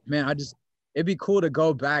 man, it'd be cool to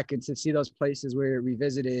go back and to see those places where we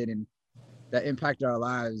visited and that impacted our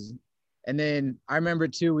lives. And then I remember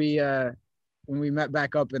too, when we met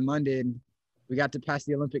back up in London, we got to pass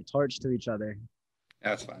the Olympic torch to each other.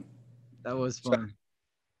 That's fun. That was fun. So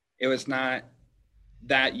it was not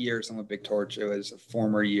that year's Olympic torch. It was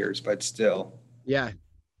former years, but still. Yeah.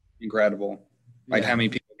 Incredible. Like how many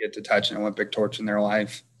people get to touch an Olympic torch in their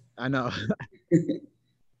life. I know.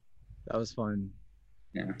 That was fun.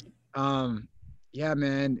 Yeah. Yeah,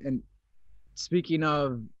 man. And speaking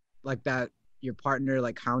of like that, your partner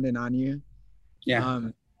like hounding on you. Yeah.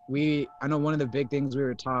 I know one of the big things we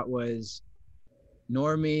were taught was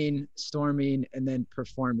norming, storming, and then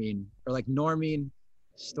performing, or like norming,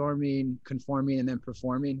 storming, conforming, and then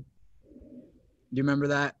performing. Do you remember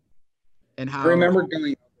that? And how I remember going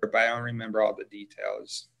over it, but I don't remember all the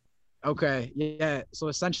details. Okay. Yeah. So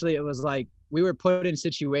essentially it was like we were put in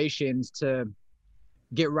situations to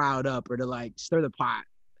get riled up or to like stir the pot.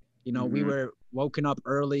 You know, we were woken up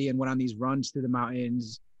early and went on these runs through the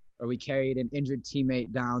mountains, or we carried an injured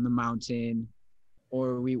teammate down the mountain,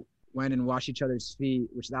 or we went and washed each other's feet,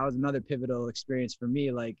 which that was another pivotal experience for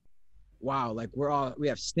me. Like, wow, like we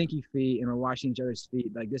have stinky feet and we're washing each other's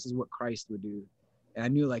feet. Like, this is what Christ would do. And I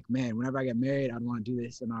knew like, man, whenever I get married, I'd want to do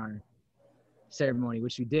this in our ceremony,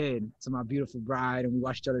 which we did to my beautiful bride, and we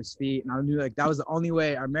washed each other's feet. And I knew like that was the only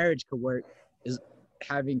way our marriage could work, is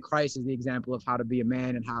having Christ as the example of how to be a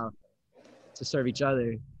man and how to serve each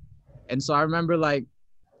other. And so I remember like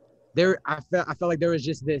I felt like there was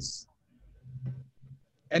just this,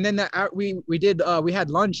 and then we had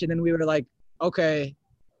lunch, and then we were like, okay,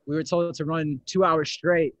 we were told to run 2 hours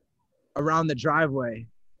straight around the driveway.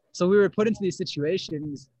 So we were put into these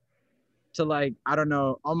situations to like, I don't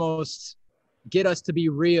know, almost get us to be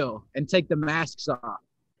real and take the masks off.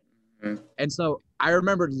 Mm-hmm. And so I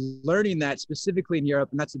remember learning that specifically in Europe.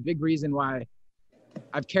 And that's a big reason why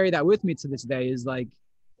I've carried that with me to this day, is like,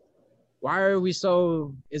 why are we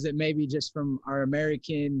so, is it maybe just from our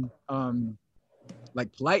American,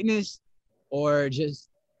 like politeness, or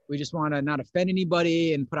we just want to not offend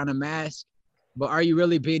anybody and put on a mask, but are you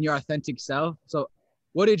really being your authentic self? So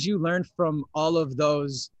what did you learn from all of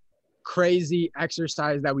those crazy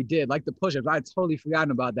exercise that we did, like the push-ups? I totally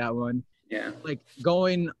forgotten about that one. Yeah. Like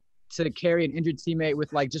going to carry an injured teammate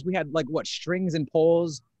with like, we had like what, strings and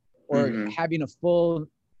poles, or having a full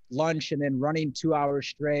lunch and then running 2 hours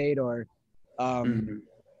straight, or and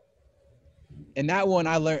that one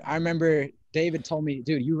I remember David told me,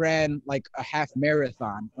 dude, you ran like a half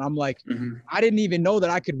marathon. And I'm like, I didn't even know that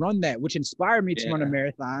I could run that, which inspired me to run a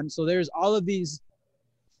marathon. So there's all of these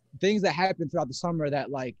things that happened throughout the summer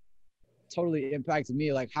that like totally impacted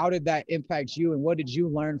me. Like, how did that impact you? And what did you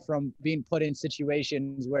learn from being put in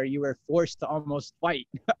situations where you were forced to almost fight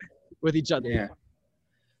with each other? Yeah.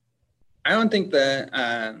 I don't think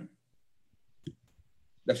the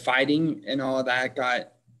fighting and all of that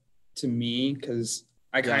got to me, because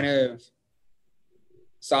I kind of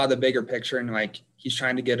saw the bigger picture, and like, he's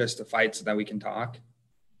trying to get us to fight so that we can talk.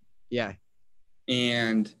 Yeah.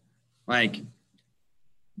 And like,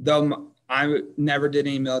 though I never did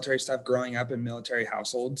any military stuff growing up in military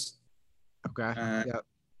households. Okay.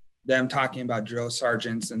 Them talking about drill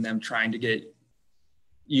sergeants and them trying to get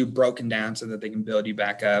you broken down so that they can build you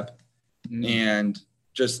back up. And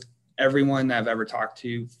just everyone that I've ever talked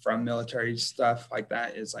to from military stuff like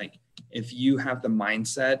that is like, if you have the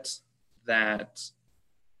mindset that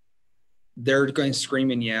they're going to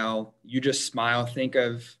scream and yell, you just smile, think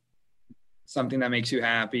of something that makes you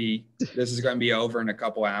happy. This is going to be over in a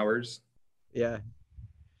couple hours. Yeah.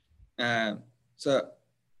 So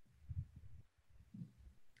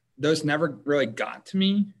those never really got to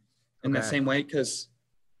me in the same way, because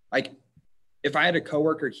like, if I had a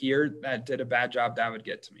coworker here that did a bad job, that would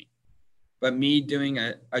get to me. But me doing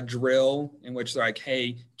a drill in which they're like,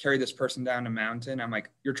 hey, carry this person down a mountain, I'm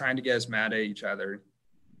like, you're trying to get us mad at each other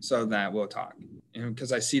so that we'll talk. And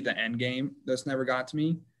because I see the end game, those never got to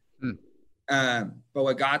me. But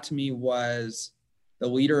what got to me was the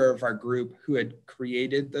leader of our group, who had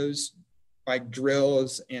created those like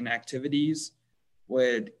drills and activities,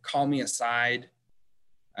 would call me aside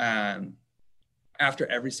after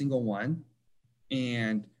every single one.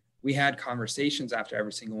 And we had conversations after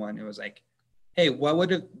every single one. It was like, hey, what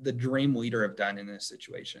would the dream leader have done in this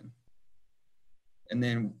situation? And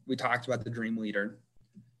then we talked about the dream leader.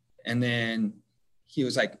 And then he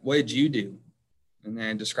was like, what did you do? And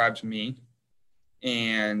then describes me.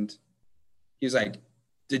 And he's like,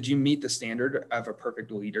 did you meet the standard of a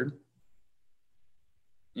perfect leader?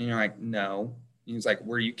 And you're like, no. And he's like,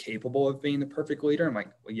 were you capable of being the perfect leader? I'm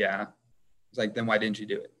like, well, yeah. He's like, then why didn't you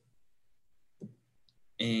do it?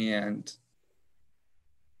 And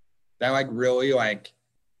that like really like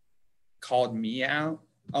called me out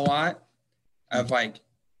a lot of like,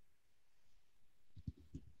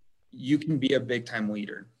 you can be a big time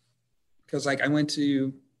leader. Because like I went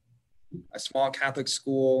to a small Catholic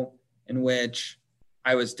school in which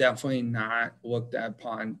I was definitely not looked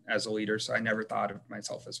upon as a leader. So I never thought of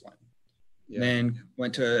myself as one. Yeah. Then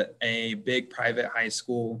went to a big private high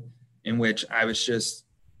school in which I was just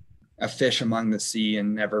a fish among the sea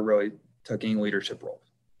and never really took any leadership role.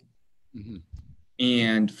 Mm-hmm.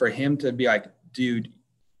 And for him to be like, dude,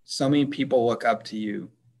 so many people look up to you.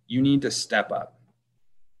 You need to step up.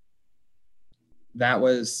 That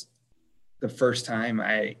was the first time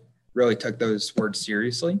I really took those words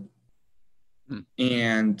seriously.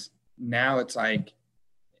 And now it's like,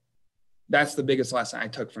 that's the biggest lesson I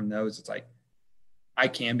took from those. It's like, I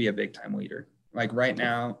can be a big time leader. Like right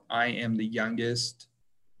now, I am the youngest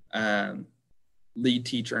lead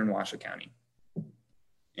teacher in Washoe County.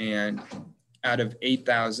 And out of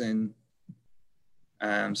 8,000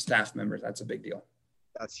 staff members, that's a big deal.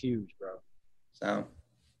 That's huge, bro. So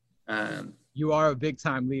you are a big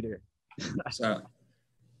time leader. So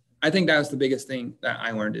I think that was the biggest thing that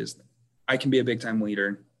I learned is I can be a big time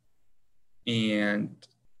leader and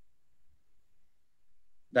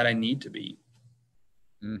that I need to be.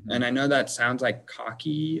 Mm-hmm. And I know that sounds like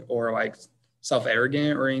cocky or like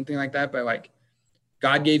self-arrogant or anything like that, but like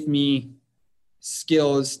God gave me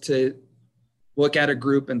skills to look at a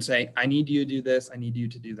group and say, I need you to do this. I need you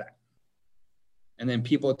to do that. And then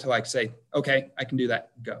people to like say, okay, I can do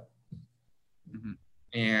that. Go. Mm-hmm.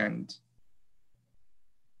 And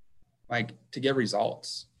like to get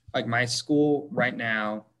results. Like my school right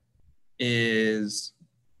now is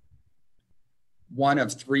one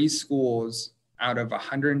of 3 schools out of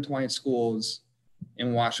 120 schools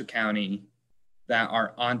in Washoe County that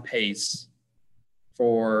are on pace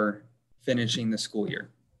for finishing the school year.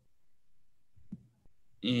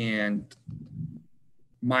 And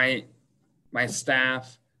my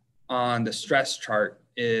staff on the stress chart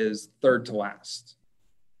is 3rd to last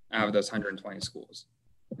out of those 120 schools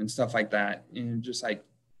and stuff like that. And just like,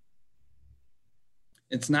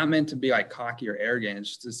 it's not meant to be like cocky or arrogant. It's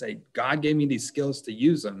just to say, God gave me these skills to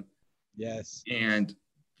use them. Yes. And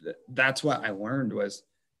that's what I learned was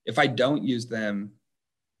if I don't use them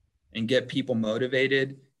and get people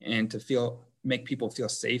motivated and to make people feel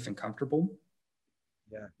safe and comfortable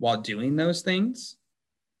while doing those things,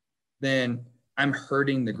 then I'm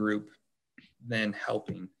hurting the group than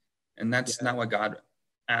helping. And that's not what God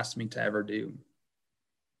asked me to ever do.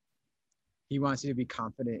 He wants you to be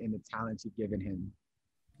confident in the talents you've given him.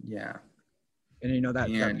 Yeah. And you know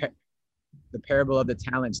the parable of the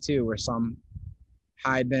talents too, where some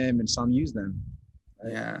hide them and some use them.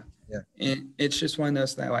 Right? Yeah. Yeah. And it's just one of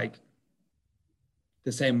those that like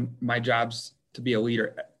to say my job's to be a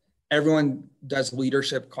leader. Everyone does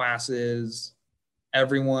leadership classes.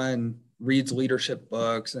 Everyone reads leadership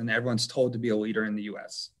books and everyone's told to be a leader in the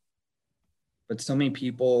US. But so many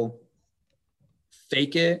people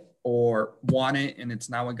fake it or want it and it's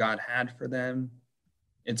not what God had for them.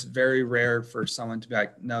 It's very rare for someone to be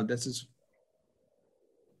like, no, this is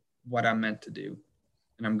what I'm meant to do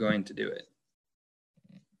and I'm going to do it.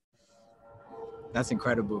 That's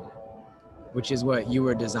incredible, which is what you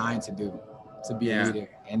were designed to do, to be a leader.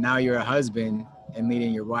 And now you're a husband and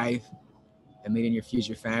leading your wife and leading your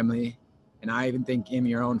future family. And I even think in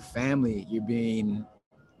your own family, you're being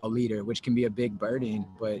a leader, which can be a big burden,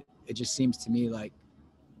 but it just seems to me like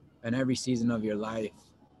in every season of your life,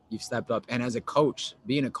 you've stepped up. And as a coach,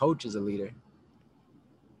 being a coach is a leader.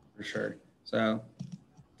 For sure. So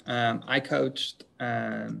I coached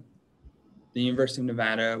the University of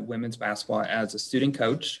Nevada women's basketball as a student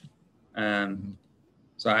coach.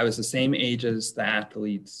 So I was the same age as the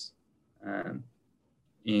athletes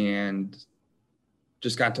and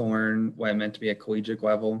just got to learn what it meant to be a collegiate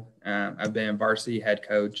level. I've been a varsity head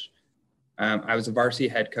coach. I was a varsity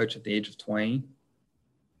head coach at the age of 20.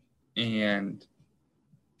 And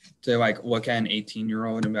to like look at an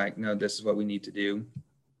 18-year-old and be like, no, this is what we need to do.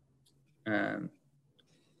 And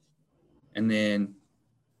then,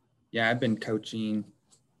 I've been coaching.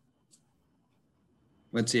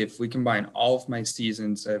 Let's see if we combine all of my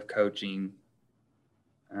seasons of coaching.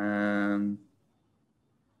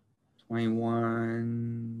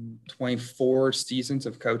 21, 24 seasons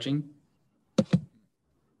of coaching.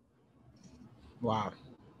 Wow.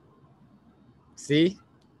 See,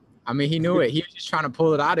 I mean, he knew it. He was just trying to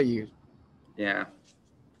pull it out of you. Yeah.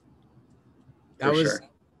 That was, sure.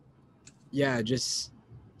 Yeah, just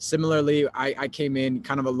similarly, I came in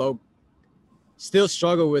kind of a low, still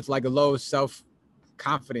struggle with like a low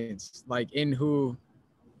self-confidence, like in who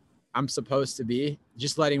I'm supposed to be,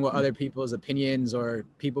 just letting what other people's opinions or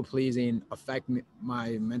people pleasing affect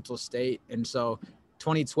my mental state. And so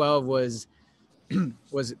 2012 was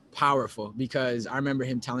powerful because I remember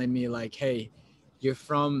him telling me like, hey, you're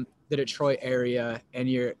from the Detroit area and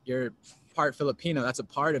you're part Filipino. That's a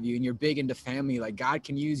part of you. And you're big into family. Like God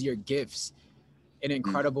can use your gifts in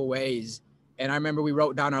incredible ways. And I remember we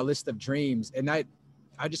wrote down our list of dreams, and I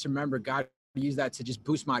just remember God used that to just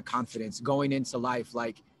boost my confidence going into life.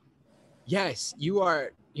 Like, yes, you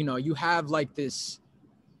are, you have like this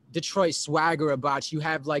Detroit swagger about you. You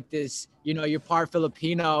have like this, you're part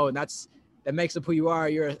Filipino, and that makes up who you are.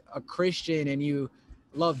 You're a Christian and you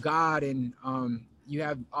love God, and you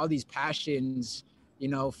have all these passions,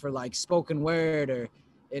 for like spoken word or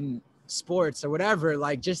in sports or whatever,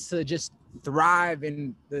 like just to thrive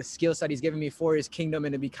in the skill set he's given me for his kingdom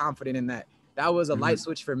and to be confident in that. That was a light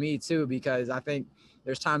switch for me too, because I think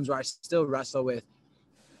there's times where I still wrestle with,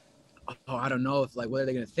 oh, I don't know if like, what are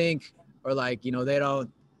they going to think? Or like, they don't,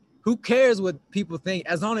 who cares what people think?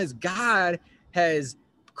 As long as God has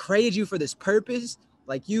created you for this purpose,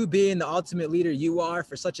 like you being the ultimate leader you are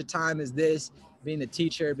for such a time as this, being a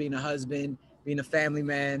teacher, being a husband, being a family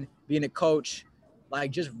man, being a coach,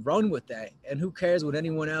 like just run with that. And who cares what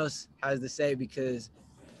anyone else has to say? Because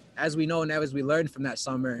as we know, and as we learned from that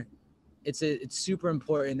summer, it's super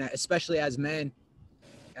important that, especially as men,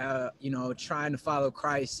 trying to follow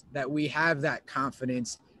Christ, that we have that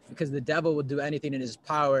confidence, because the devil will do anything in his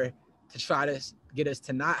power to try to get us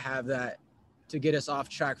to not have that, to get us off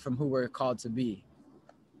track from who we're called to be.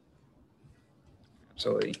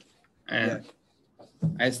 Absolutely. And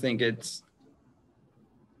I just think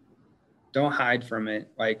don't hide from it.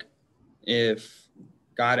 Like if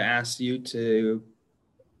God asks you to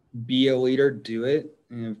be a leader, do it.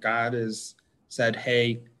 And if God has said,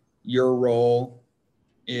 hey, your role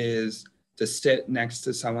is to sit next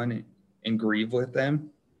to someone and grieve with them,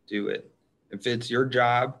 do it. If it's your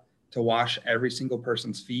job to wash every single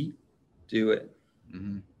person's feet, do it.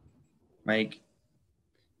 Like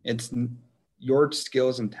it's your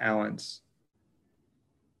skills and talents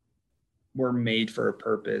were made for a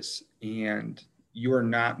purpose, and you are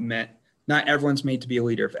not everyone's made to be a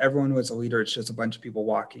leader. If everyone was a leader, it's just a bunch of people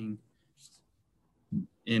walking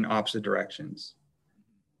in opposite directions.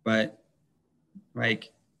 But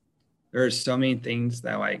like there's so many things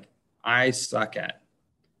that like I suck at.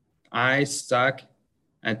 I suck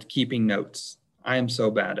at keeping notes. I am so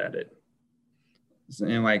bad at it.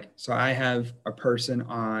 And like, so I have a person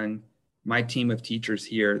on my team of teachers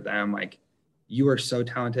here that I'm like, you are so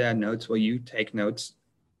talented at notes. Will you take notes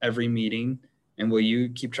every meeting? And will you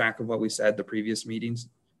keep track of what we said the previous meetings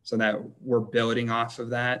so that we're building off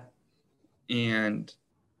of that? And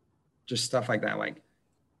just stuff like that. Like,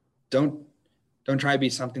 don't try to be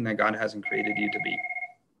something that God hasn't created you to be.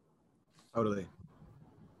 Totally.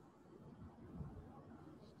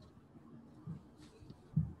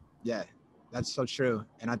 Yeah, that's so true.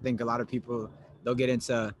 And I think a lot of people, they'll get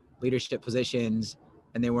into leadership positions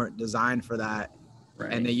and they weren't designed for that.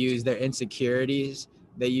 Right. And they use their insecurities.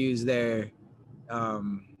 They use their,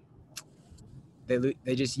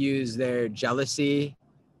 they just use their jealousy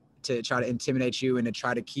to try to intimidate you and to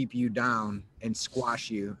try to keep you down and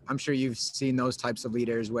squash you. I'm sure you've seen those types of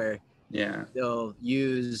leaders where they'll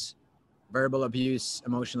use verbal abuse,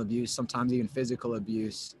 emotional abuse, sometimes even physical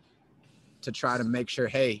abuse to try to make sure,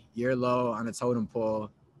 hey, you're low on the totem pole.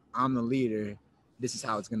 I'm the leader. This is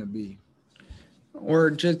how it's going to be.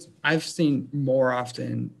 Or just, I've seen more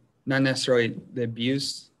often, not necessarily the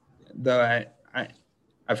abuse, though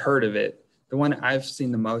I've heard of it. The one I've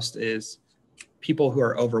seen the most is people who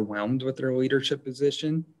are overwhelmed with their leadership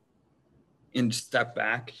position and step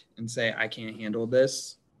back and say, I can't handle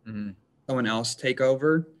this. Someone else take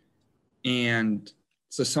over. And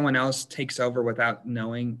so someone else takes over without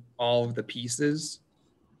knowing all of the pieces,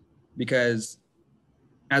 because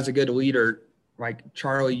as a good leader, like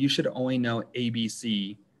Charlie, you should only know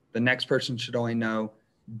ABC. The next person should only know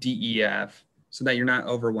DEF, so that you're not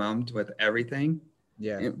overwhelmed with everything.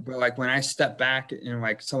 Yeah. But like when I step back and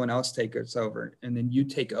like someone else takes over and then you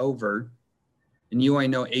take over and you only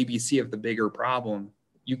know ABC of the bigger problem,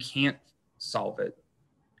 you can't solve it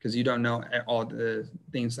because you don't know all the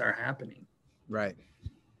things that are happening. Right.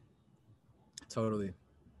 Totally.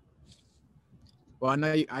 Well, I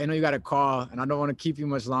know you got a call and I don't want to keep you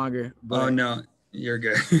much longer. But oh, no, you're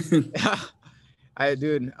good.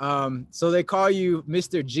 Dude. So they call you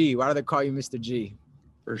Mr. G. Why do they call you Mr. G?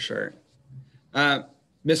 For sure.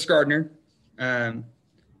 Miss Gardner.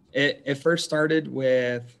 It first started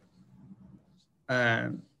with, I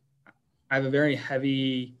have a very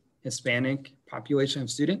heavy Hispanic population of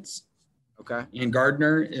students. Okay. And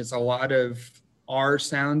Gardner is a lot of R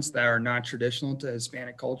sounds that are not traditional to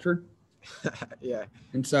Hispanic culture. Yeah.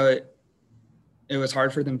 And so it was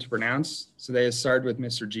hard for them to pronounce. So they started with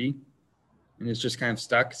Mr. G, and it's just kind of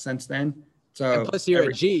stuck since then. So And plus you're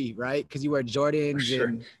a G, right? Because you wear Jordans. For sure.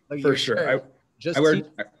 And look, For sure. I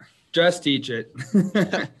just teach it.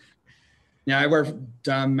 Yeah, I wear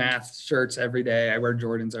dumb math shirts every day. I wear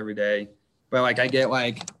Jordans every day. But like I get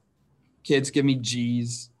like kids give me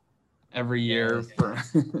G's every year for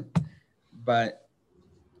but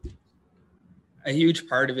a huge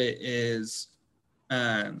part of it is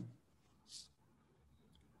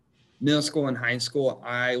middle school and high school.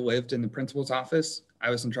 I lived in the principal's office. I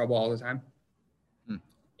was in trouble all the time.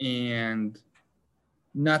 And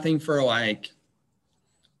nothing for like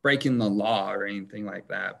breaking the law or anything like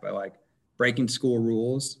that, but like breaking school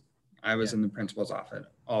rules. I was in the principal's office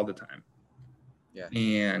all the time. Yeah.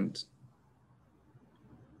 And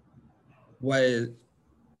what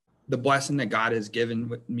the blessing that God has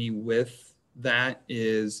given me with that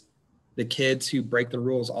is the kids who break the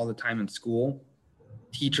rules all the time in school,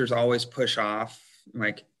 teachers always push off,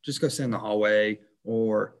 like just go sit in the hallway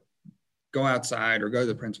or go outside or go to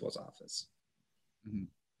the principal's office. Mm-hmm.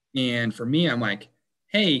 And for me, I'm like,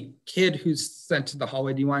 hey, kid who's sent to the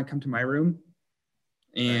hallway, do you want to come to my room?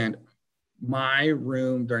 And my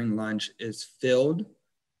room during lunch is filled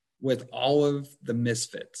with all of the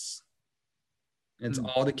misfits. It's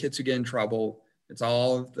all the kids who get in trouble. It's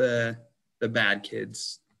all of the bad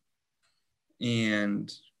kids.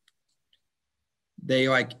 And they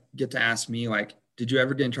like get to ask me like, did you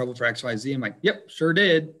ever get in trouble for XYZ? I'm like, yep, sure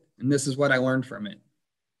did. And this is what I learned from it.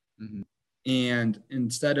 Mm-hmm. And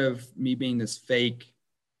instead of me being this fake,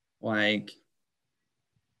 like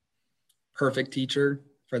perfect teacher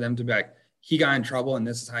for them to be like, he got in trouble and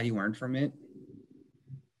this is how he learned from it.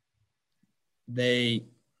 They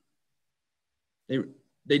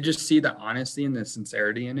just see the honesty and the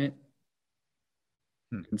sincerity in it.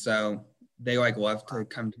 And so they like love to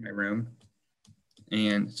come to my room.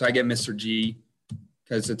 And so I get Mr. G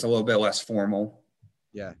because it's a little bit less formal.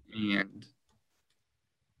 Yeah. And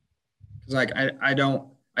because like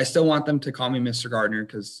I still want them to call me Mr. Gardner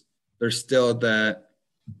because there's still the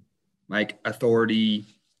like authority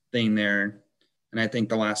thing there. And I think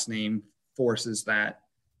the last name forces that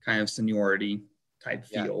kind of seniority type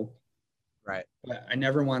feel. Right. But I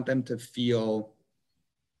never want them to feel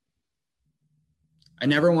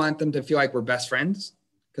like we're best friends,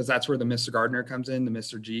 because that's where the Mr. Gardner comes in, the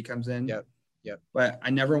Mr. G comes in. Yep. But I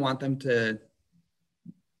never want them to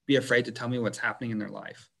be afraid to tell me what's happening in their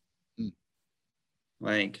life.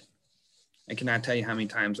 Like, I cannot tell you how many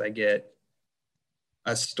times I get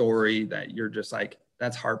a story that you're just like,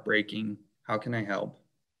 that's heartbreaking. How can I help?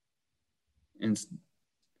 And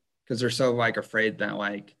because they're so like afraid that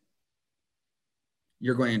like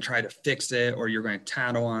you're going to try to fix it, or you're going to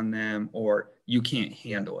tattle on them, or you can't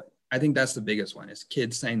handle it. I think that's the biggest one, is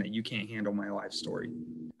kids saying that you can't handle my life story.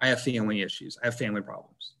 I have family issues. I have family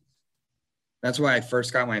problems. That's why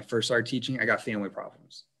when I first started teaching, I got family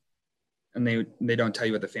problems. And they don't tell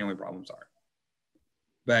you what the family problems are.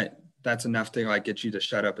 But that's enough to like get you to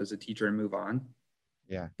shut up as a teacher and move on.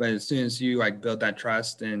 Yeah. But as soon as you like build that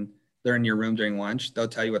trust and they're in your room during lunch, they'll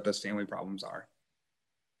tell you what those family problems are.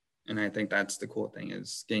 And I think that's the cool thing,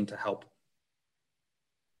 is getting to help.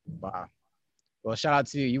 Wow. Well, shout out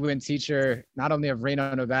to you. You win teacher, not only of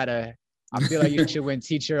Reno, Nevada. I feel like you should win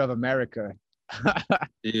teacher of America.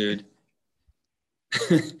 Dude.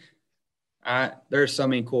 There are so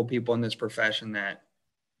many cool people in this profession that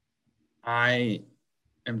I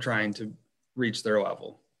am trying to reach their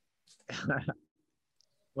level.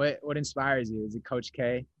 What inspires you? Is it Coach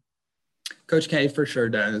K? Coach K for sure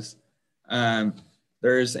does.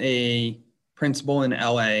 There's a principal in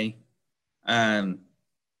LA.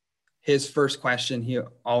 His first question he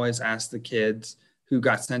always asks the kids who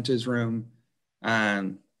got sent to his room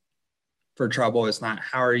for trouble is not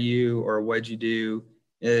how are you or what'd you do,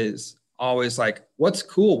 is always like, what's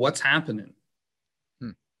cool, what's happening?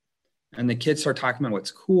 And the kids start talking about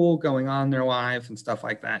what's cool going on in their life and stuff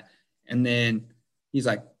like that. And then he's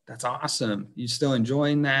like, that's awesome, you still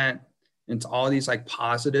enjoying that? And it's all these like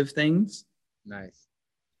positive things. Nice.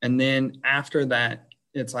 And then after that,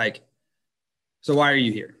 it's like, so why are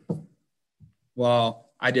you here? Well,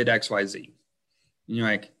 I did XYZ. And you're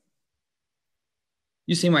like,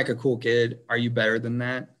 you seem like a cool kid. Are you better than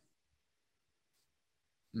that?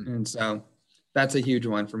 And so that's a huge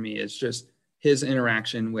one for me. It's just his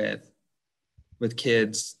interaction with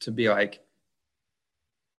kids to be like,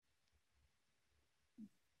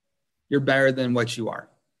 you're better than what you are.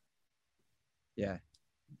 Yeah.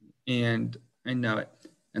 And I know it.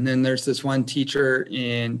 And then there's this one teacher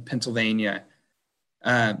in Pennsylvania.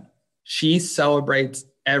 She celebrates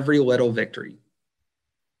every little victory.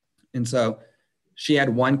 And so she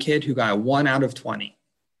had one kid who got a 1 out of 20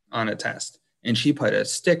 on a test. And she put a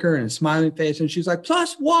sticker and a smiling face and she's like,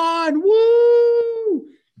 +1, woo!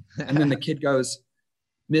 And then the kid goes,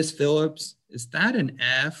 Miss Phillips, is that an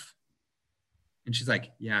F? And she's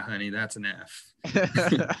like, yeah, honey, that's an F.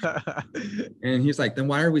 And he's like, then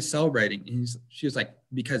why are we celebrating? And she was like,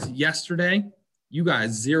 because yesterday you got a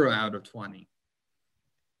 0 out of 20.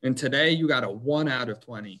 And today you got a 1 out of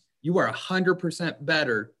 20. You are 100%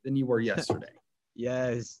 better than you were yesterday.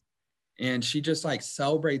 Yes. And she just like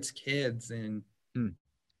celebrates kids. And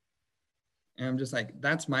I'm just like,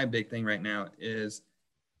 that's my big thing right now is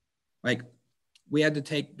like, we had to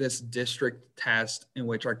take this district test in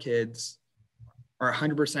which our kids are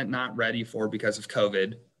 100% not ready for because of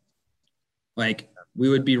COVID. Like we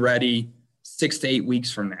would be ready 6 to 8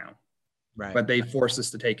 weeks from now, Right. but they forced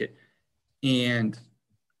us to take it. And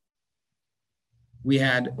I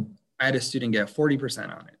had a student get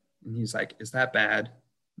 40% on it. And he's like, is that bad?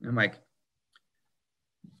 And I'm like,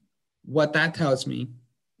 what that tells me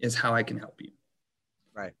is how I can help you.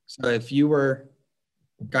 Right. So if you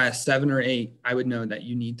got a 7 or 8, I would know that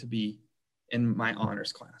you need to be in my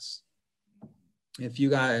honors class. If you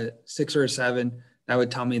got a 6 or a 7, that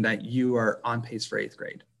would tell me that you are on pace for 8th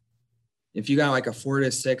grade. If you got like a 4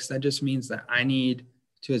 to 6, that just means that I need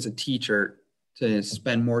to, as a teacher, to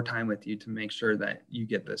spend more time with you to make sure that you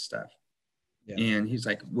get this stuff. Yeah. And he's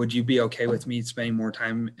like, would you be okay with me spending more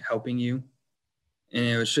time helping you? And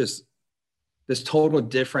it was just this total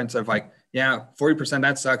difference of like, yeah, 40%,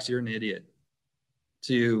 that sucks. You're an idiot.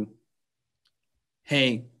 To,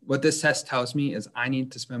 hey, what this test tells me is I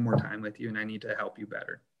need to spend more time with you and I need to help you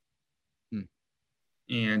better.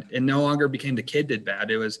 And it no longer became the kid did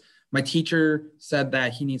bad. It was my teacher said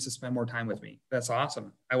that he needs to spend more time with me. That's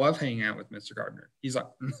awesome. I love hanging out with Mr. Gardner. He's like,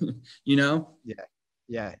 you know? Yeah.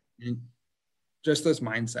 Yeah. And just those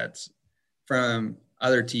mindsets from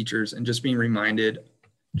other teachers and just being reminded,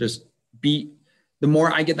 just the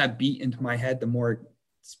more I get that beat into my head, the more it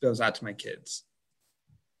spills out to my kids.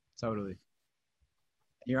 Totally.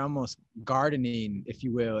 You're almost gardening, if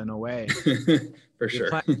you will, in a way. For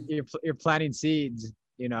sure. You're planting seeds,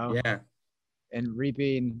 you know, yeah, and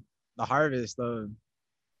reaping the harvest of,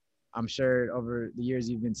 I'm sure over the years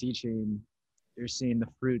you've been teaching, you're seeing the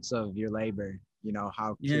fruits of your labor, you know,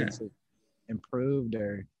 how kids have improved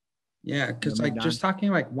or. Yeah. Cause like just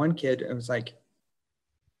talking like one kid, I was like,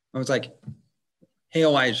 hey,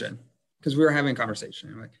 Elijah, cause we were having a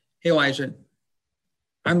conversation. I'm like, hey, Elijah,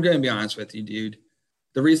 I'm going to be honest with you, dude.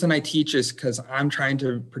 The reason I teach is because I'm trying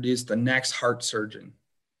to produce the next heart surgeon.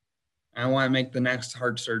 I want to make the next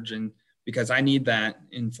heart surgeon because I need that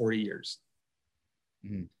in 40 years.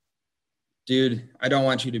 Mm-hmm. Dude, I don't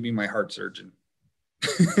want you to be my heart surgeon.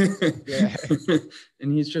 Yeah.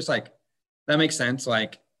 And he's just like, that makes sense.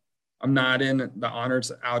 Like, I'm not in the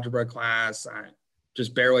honors algebra class. I'm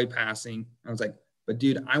just barely passing. I was like, but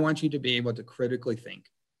dude, I want you to be able to critically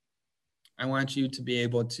think. I want you to be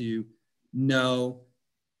able to know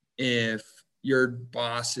if your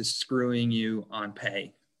boss is screwing you on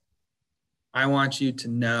pay. I want you to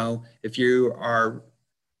know if you are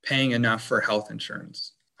paying enough for health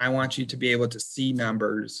insurance. I want you to be able to see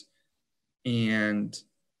numbers and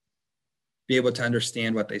be able to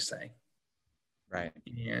understand what they say. Right.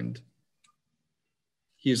 And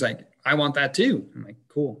he was like, I want that too. I'm like,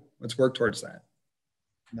 cool, let's work towards that.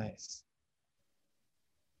 Nice.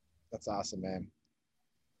 That's awesome, man.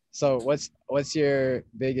 So what's your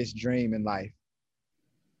biggest dream in life?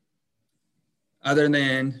 Other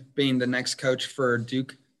than being the next coach for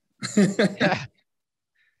Duke. Yeah.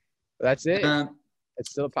 That's it.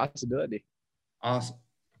 It's still a possibility. Awesome.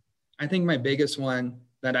 I think my biggest one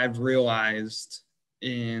that I've realized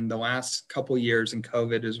in the last couple of years in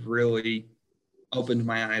COVID has really opened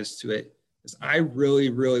my eyes to it is I really,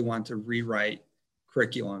 really want to rewrite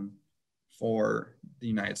curriculum for the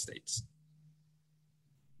United States.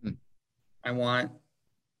 I want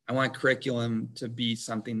curriculum to be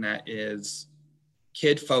something that is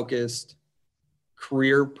kid focused,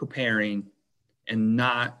 career preparing, and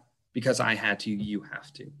not because I had to, you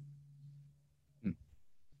have to.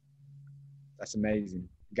 That's amazing.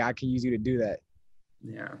 God can use you to do that.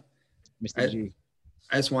 Yeah. Mr. G.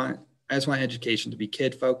 I just want education to be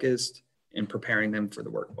kid focused and preparing them for the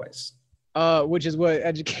workplace. which is what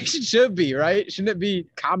education should be, right? Shouldn't it be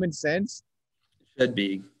common sense? Should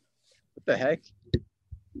be. What the heck?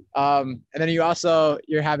 And then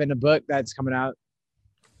you're having a book that's coming out.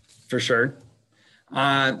 For sure.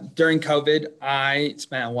 During COVID, I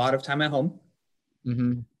spent a lot of time at home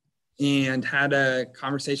and had a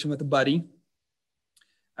conversation with a buddy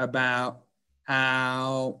about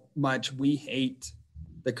how much we hate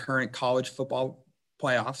the current college football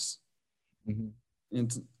playoffs.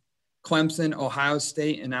 And Clemson, Ohio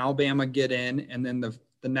State, and Alabama get in, and then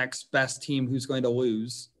the next best team who's going to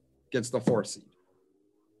lose gets the 4th seed.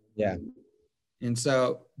 Yeah. And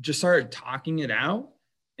so just started talking it out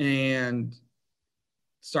and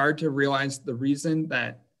started to realize the reason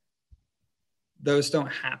that those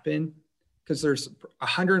don't happen, because there's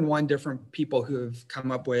 101 different people who have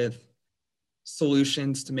come up with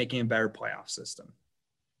solutions to making a better playoff system.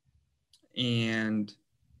 And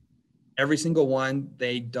every single one,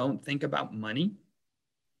 they don't think about money.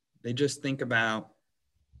 They just think about,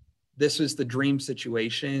 this was the dream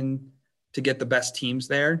situation to get the best teams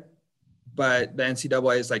there. But the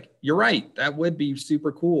NCAA is like, you're right, that would be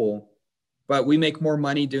super cool, but we make more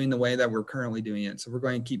money doing the way that we're currently doing it. So we're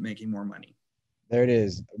going to keep making more money. There it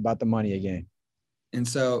is, about the money again. And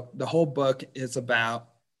so the whole book is about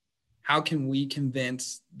how can we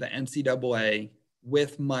convince the NCAA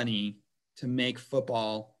with money to make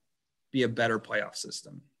football be a better playoff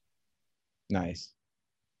system. Nice.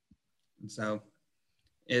 And so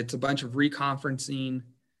it's a bunch of reconferencing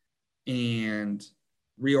and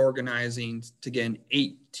reorganizing to get an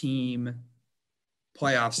 8-team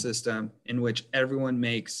playoff system in which everyone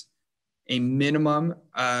makes a minimum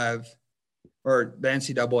of, or the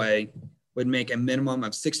NCAA would make a minimum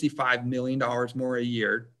of $65 million more a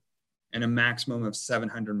year and a maximum of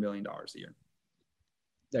 $700 million a year.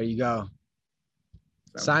 There you go.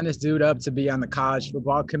 So. Sign this dude up to be on the college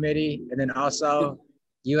football committee. And then also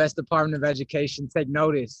U.S. Department of Education, take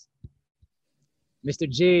notice. Mr.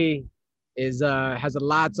 G has a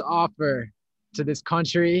lot to offer to this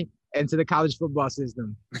country and to the college football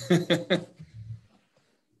system.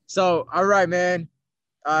 So, all right, man.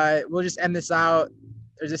 We'll just end this out.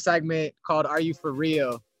 There's a segment called Are You For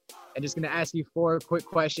Real? I'm just going to ask you 4 quick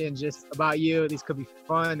questions just about you. These could be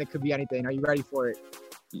fun. It could be anything. Are you ready for it?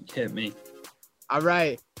 You hit me. All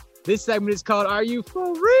right. This segment is called Are You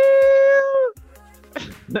For Real?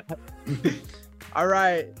 All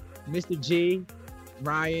right. Mr. G,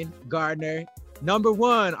 Ryan, Gardner. Number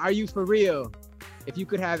 1, are you for real? If you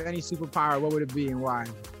could have any superpower, what would it be and why?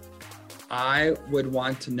 I would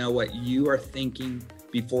want to know what you are thinking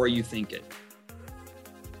before you think it.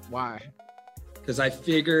 Why? Because I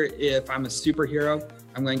figure if I'm a superhero,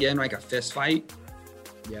 I'm going to get in like a fist fight.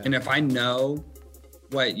 Yeah. And if I know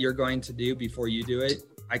what you're going to do before you do it,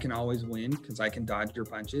 I can always win because I can dodge your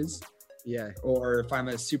punches. Yeah. Or if I'm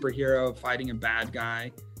a superhero fighting a bad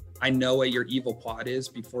guy, I know what your evil plot is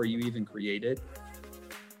before you even create it.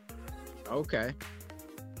 Okay.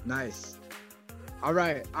 Nice. All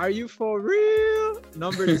right. Are you for real?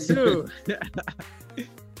 Number 2.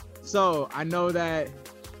 So I know that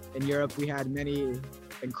in Europe, we had many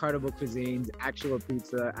incredible cuisines, actual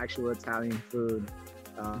pizza, actual Italian food,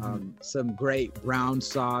 some great brown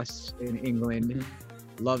sauce in England.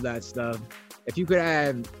 Love that stuff. If you could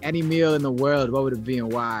have any meal in the world, what would it be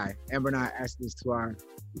and why? Amber and I asked this to our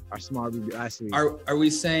small group last week. Are we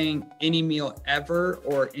saying any meal ever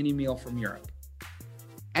or any meal from Europe?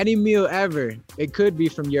 Any meal ever. It could be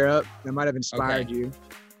from Europe. That might have inspired you.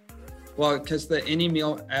 Well, because the any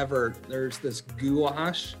meal ever, there's this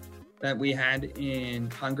goulash that we had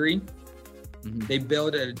in Hungary. They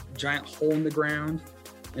build a giant hole in the ground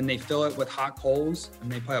and they fill it with hot coals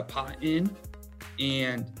and they put a pot in,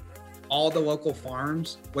 and all the local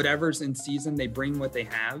farms, whatever's in season, they bring what they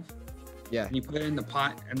have. Yeah. And you put it in the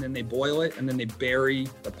pot and then they boil it and then they bury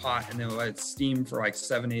the pot and they let it steam for like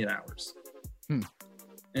 7-8 hours.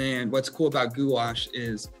 And what's cool about goulash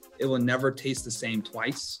is it will never taste the same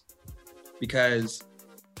twice, because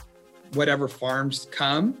whatever farms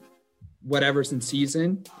come, whatever's in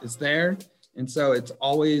season is there. And so it's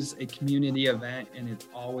always a community event and it's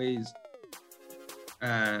always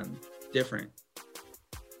different.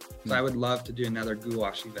 So I would love to do another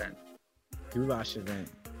goulash event. Goulash event.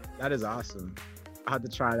 That is awesome. I'll have to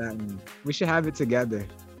try that. And we should have it together.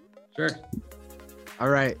 Sure. All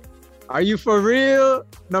right. Are you for real?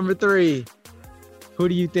 Number 3. Who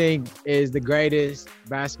do you think is the greatest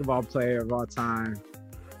basketball player of all time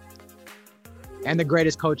and the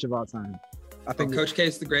greatest coach of all time? I think Coach K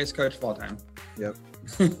is the greatest coach of all time. Yep.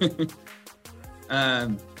 Is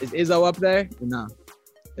Izzo up there? No.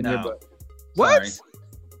 In your book. What?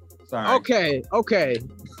 Sorry. Okay.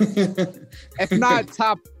 If not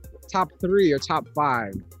top 3 or top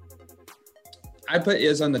 5. I put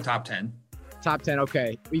Iz on the top 10. Top 10,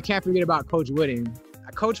 okay. But you can't forget about Coach Wooden.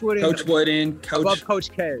 Coach Wooden, Coach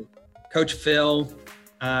Coach K. Coach Phil,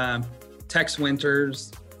 Tex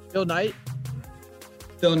Winters. Phil Knight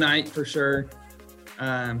for sure.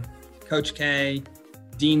 Coach K,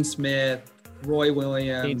 Dean Smith, Roy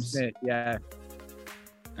Williams. Dean Smith, yeah.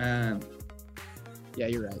 Yeah,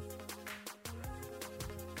 you're right.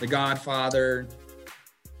 The Godfather,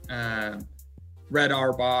 Red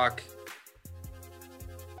Auerbach.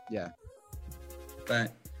 Yeah.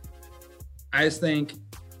 But I just think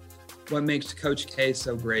what makes Coach K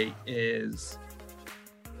so great is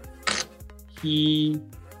he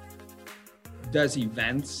does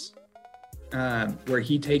events where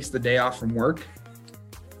he takes the day off from work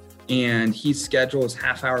and he schedules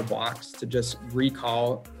half-hour blocks to just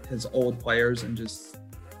recall his old players and just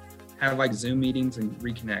have like Zoom meetings and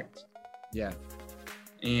reconnect. Yeah.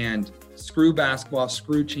 And screw basketball,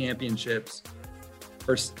 screw championships.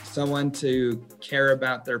 For someone to care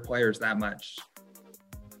about their players that much,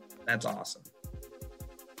 that's awesome.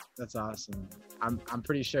 That's awesome. I'm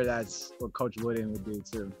pretty sure that's what Coach Wooden would do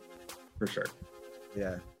too. For sure.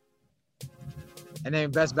 Yeah. And then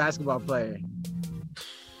best basketball player.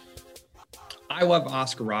 I love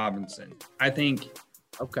Oscar Robertson. I think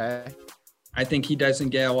he doesn't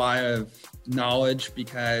get a lot of knowledge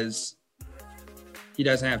because he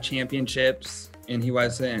doesn't have championships and he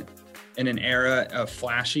wasn't in an era of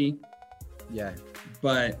flashy. Yeah.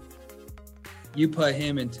 But you put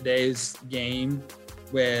him in today's game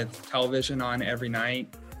with television on every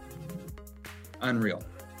night, unreal.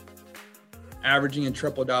 Averaging a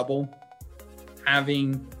triple-double,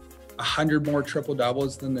 having 100 more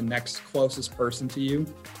triple-doubles than the next closest person to you,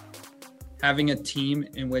 having a team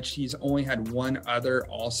in which he's only had one other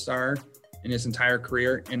all-star in his entire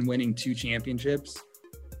career and winning 2 championships.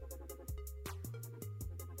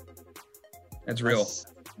 That's real.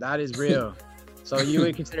 That is real. So you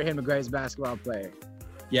would consider him the greatest basketball player?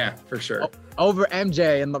 Yeah, for sure. Over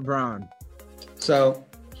MJ and LeBron. So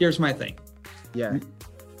here's my thing. Yeah.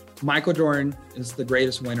 Michael Jordan is the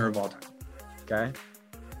greatest winner of all time. Okay.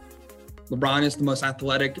 LeBron is the most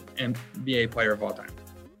athletic NBA player of all time.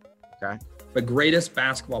 Okay. But greatest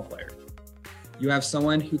basketball player. You have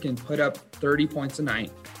someone who can put up 30 points a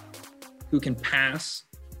night, who can pass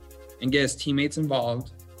and get his teammates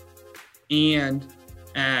involved, and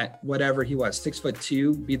at whatever he was,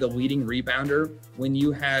 6'2", be the leading rebounder when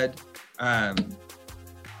you had a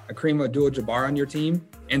Kareem Abdul-Jabbar on your team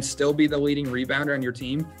and still be the leading rebounder on your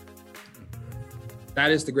team.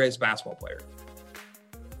 That is the greatest basketball player.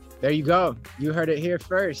 There you go. You heard it here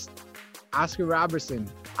first. Oscar Robertson.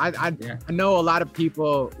 I know a lot of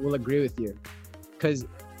people will agree with you because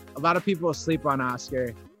a lot of people sleep on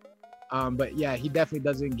Oscar. But yeah, he definitely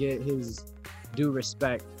doesn't get his due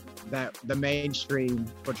respect that the mainstream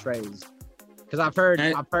portrays. Because I've heard,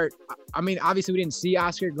 I mean, obviously we didn't see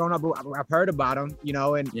Oscar growing up, but I've heard about him, you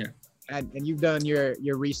know, and you've done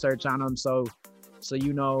your research on him. So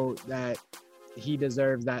you know that he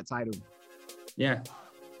deserves that title. Yeah.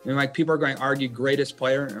 And like people are going to argue greatest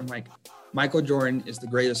player. I'm like, Michael Jordan is the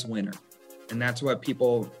greatest winner. And that's what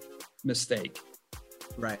people mistake.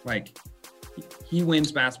 Right. Like he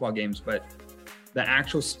wins basketball games, but the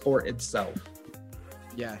actual sport itself.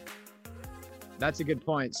 Yeah. That's a good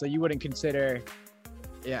point. So you wouldn't consider,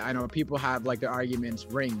 I know people have like their arguments,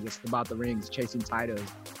 rings, it's about the rings, chasing titles.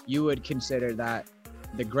 You would consider that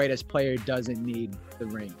the greatest player doesn't need the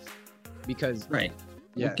rings because. Right.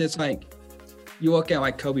 Yeah. It's like, you look at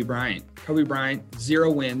like Kobe Bryant. Kobe Bryant,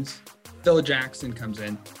 0 wins. Phil Jackson comes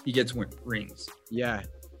in. He gets rings. Yeah.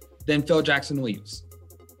 Then Phil Jackson leaves.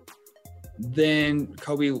 Then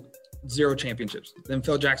Kobe, 0 championships. Then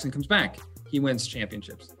Phil Jackson comes back. He wins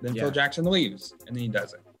championships. Then Phil Jackson leaves, and then he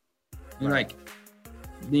doesn't. And then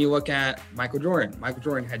you look at Michael Jordan. Michael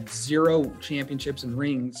Jordan had 0 championships and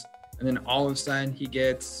rings, and then all of a sudden he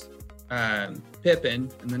gets Pippen,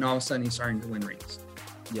 and then all of a sudden he's starting to win rings.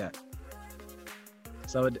 Yeah.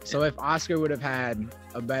 So if Oscar would have had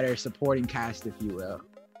a better supporting cast, if you will.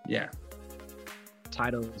 Yeah.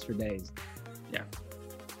 Titles for days. Yeah.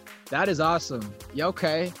 That is awesome. Yeah,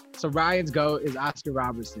 okay. So Ryan's GOAT is Oscar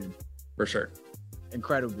Robertson. For sure.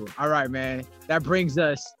 Incredible. All right, man. That brings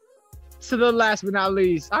us to the last but not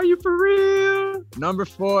least. Are you for real? Number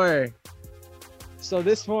 4. So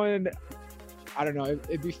this one, I don't know.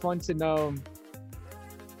 It'd be fun to know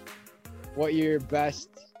what your best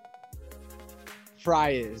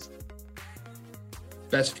fry is.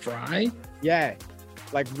 Best fry? Yeah.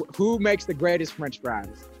 Like who makes the greatest French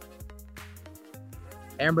fries?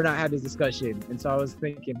 Amber and I had this discussion, and so I was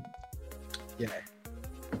thinking, yeah,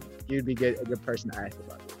 you'd be a good person to ask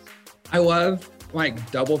about this. I love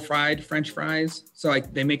like double fried French fries. So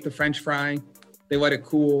like they make the French fry, they let it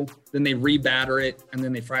cool, then they re-batter it, and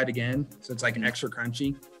then they fry it again. So it's like extra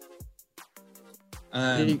crunchy.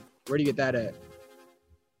 Where do you get that at?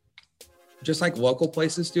 Just like local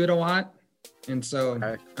places do it a lot. And so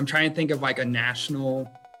I'm trying to think of like a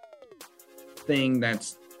national thing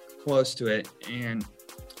that's close to it. And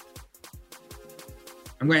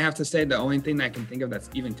I'm going to have to say the only thing that I can think of that's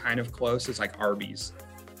even kind of close is like Arby's.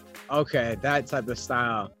 Okay, that type of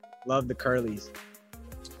style. Love the curlies.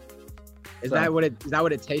 Is that what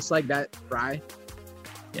it tastes like, that fry?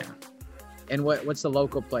 Yeah. And what's the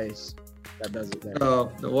local place that does it there?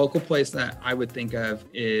 So the local place that I would think of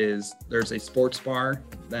is there's a sports bar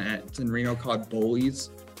that's in Reno called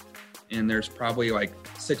Bullies. And there's probably like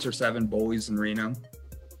 6 or 7 Bullies in Reno.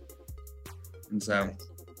 And so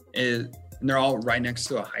and they're all right next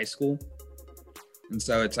to a high school. And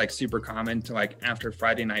so it's like super common to like after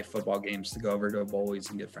Friday night football games to go over to a Bullies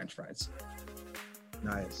and get French fries.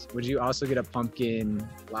 Nice. Would you also get a pumpkin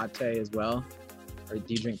latte as well? Or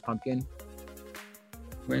do you drink pumpkin?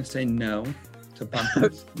 I'm going to say no to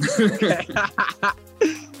pumpkins.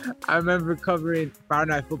 I remember covering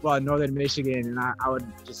Friday night football in Northern Michigan, and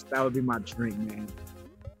that would be my drink, man.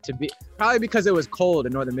 Probably because it was cold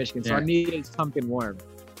in Northern Michigan, so I needed something warm.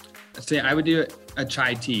 See, I would do a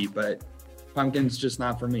chai tea, but pumpkin's just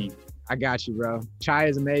not for me. I got you, bro. Chai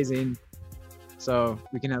is amazing, so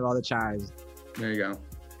we can have all the chais. There you go.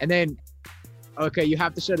 And then, okay, you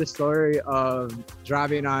have to share the story of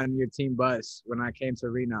driving on your team bus when I came to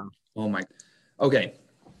Reno. Oh my. Okay.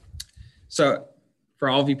 So for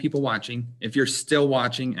all of you people watching, if you're still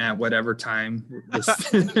watching at whatever time,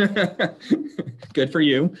 good for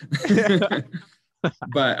you.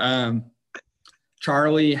 But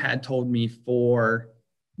Charlie had told me for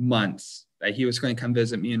months that he was going to come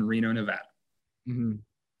visit me in Reno, Nevada. Mm-hmm.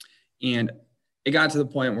 And it got to the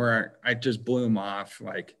point where I just blew him off.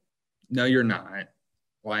 Like, no, you're not.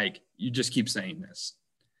 Like, you just keep saying this.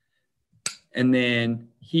 And then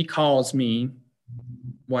he calls me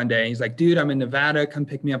one day. He's like, dude, I'm in Nevada. Come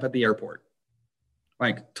pick me up at the airport.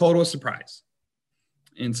 Like, total surprise.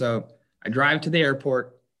 And so I drive to the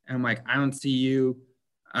airport and I'm like, I don't see you.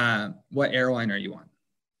 What airline are you on?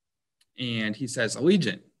 And he says,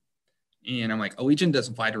 Allegiant. And I'm like, Allegiant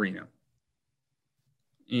doesn't fly to Reno.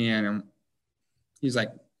 And he's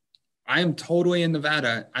like, I am totally in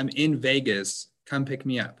Nevada. I'm in Vegas. Come pick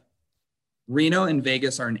me up. Reno and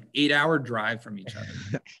Vegas are an 8-hour drive from each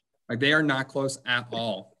other. Like, they are not close at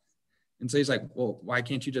all. And so he's like, well, why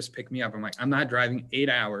can't you just pick me up? I'm like, I'm not driving 8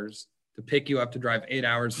 hours to pick you up to drive 8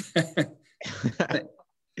 hours.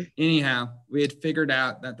 Anyhow, we had figured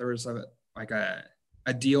out that there was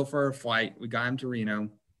a deal for a flight. We got him to Reno.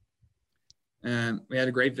 And we had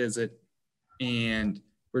a great visit. And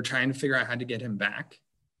we're trying to figure out how to get him back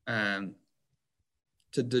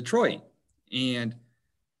to Detroit. And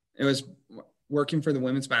it was working for the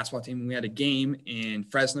women's basketball team. We had a game in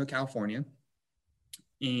Fresno, California.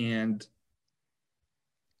 And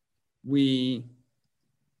we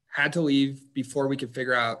had to leave before we could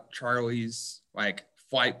figure out Charlie's like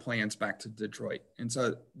flight plans back to Detroit. And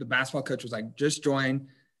so the basketball coach was like, just join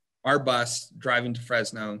our bus driving to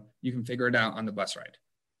Fresno. You can figure it out on the bus ride.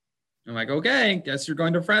 I'm like, okay, guess you're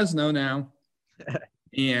going to Fresno now.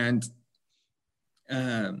 And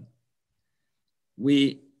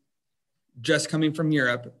we just coming from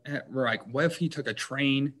Europe, we're like, what if he took a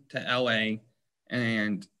train to LA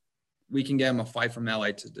and we can get him a flight from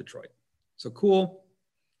LA to Detroit? So cool.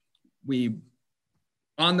 We,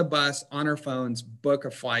 on the bus, on our phones, book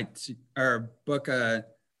a flight or book a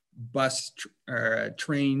bus or a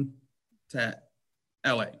train to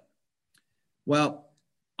LA. Well,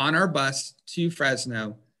 on our bus to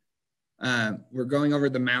Fresno, we're going over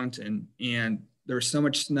the mountain and there was so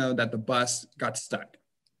much snow that the bus got stuck.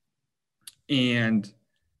 And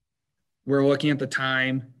we're looking at the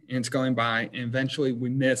time and it's going by, and eventually we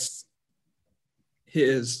miss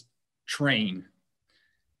his train.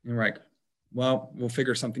 And we're like, well, we'll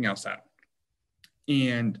figure something else out.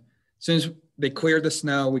 And as soon as they clear the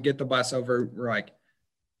snow, we get the bus over, we're like,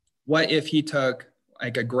 what if he took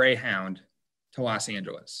like a Greyhound to Los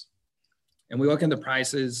Angeles? And we look at the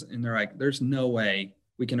prices and they're like, there's no way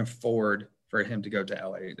we can afford for him to go to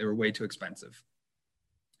LA. They were way too expensive.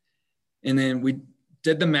 And then we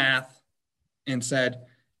did the math and said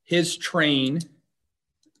his train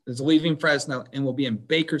is leaving Fresno and will be in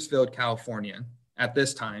Bakersfield, California at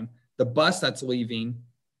this time. The bus that's leaving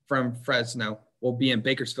from Fresno will be in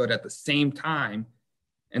Bakersfield at the same time.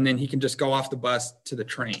 and then he can just go off the bus to the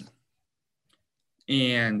train.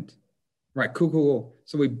 And right, cool.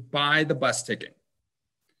 So we buy the bus ticket.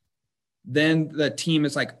 Then the team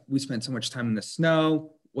is like, we spent so much time in the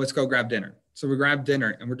snow. Let's go grab dinner. So we grab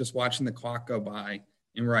dinner and we're just watching the clock go by.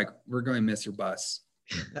 And we're like, we're going to miss your bus.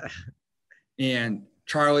 And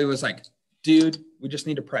Charlie was like, dude, we just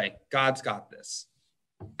need to pray. God's got this.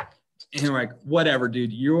 And we're like, whatever,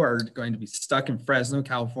 dude, you are going to be stuck in Fresno,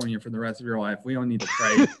 California for the rest of your life. We don't need to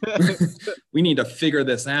pray. We need to figure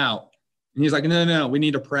this out. And he's like, no, we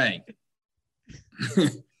need to pray.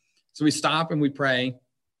 So we stop and we pray.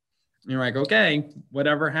 And you're like, okay,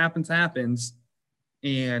 whatever happens, happens.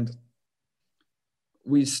 And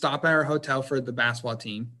we stop at our hotel for the basketball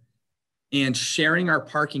team. And sharing our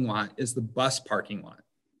parking lot is the bus parking lot.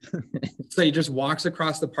 So he just walks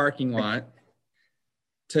across the parking lot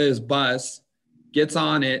to his bus, gets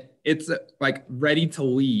on it. It's like ready to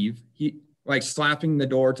leave. He like slapping the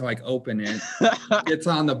door to like open it, gets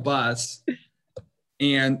on the bus,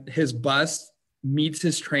 and his bus meets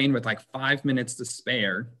his train with like 5 minutes to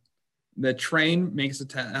spare. The train makes it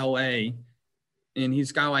to LA, and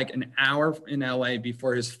he's got like an hour in LA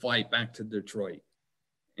before his flight back to Detroit.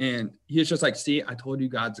 And he's just like, see, I told you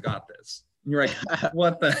God's got this. And you're like,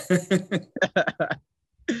 what the?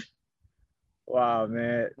 Wow,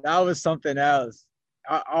 man. That was something else.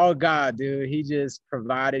 Oh, God, dude. He just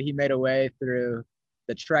provided. He made a way through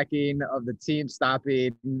the trekking of the team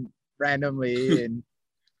stopping randomly. And,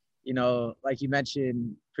 you know, like you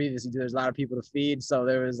mentioned previously, there's a lot of people to feed. So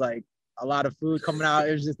there was like a lot of food coming out.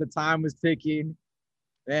 It was just the time was ticking.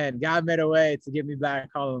 Man, God made a way to get me back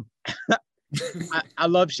home. I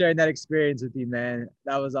love sharing that experience with you, man.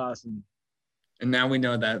 That was awesome. And now we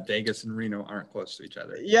know that Vegas and Reno aren't close to each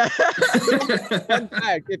other. Yeah. Fun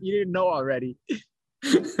fact, if you didn't know already.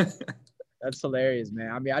 That's hilarious,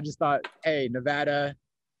 man. I mean, I just thought, hey, Nevada,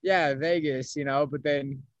 yeah, Vegas, you know, but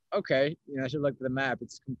then, okay, you know, I should look at the map.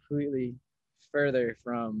 It's completely further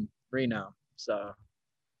from Reno. So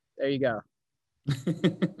there you go.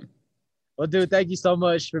 Well, dude, thank you so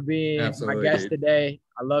much for being my guest today.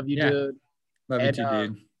 I love you, dude. Love you too,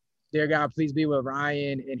 dude. Dear God, please be with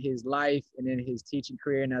Ryan in his life and in his teaching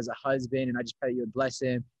career and as a husband. And I just pray you would bless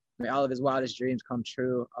him. May all of his wildest dreams come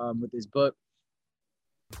true with his book,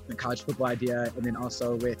 the college football idea, and then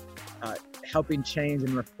also with helping change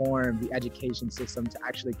and reform the education system to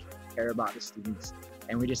actually care about the students.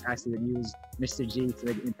 And we just ask that you use Mr. G to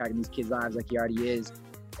make an impact in these kids' lives like he already is,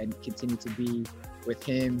 and continue to be with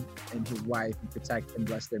him and his wife and protect and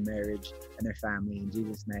bless their marriage and their family. In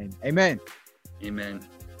Jesus' name, amen. Amen.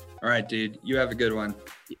 All right, dude. You have a good one.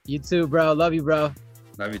 You too, bro. Love you, bro.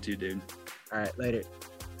 Love you too, dude. All right, later.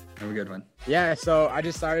 Have a good one. Yeah, so I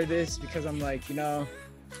just started this because I'm like, you know,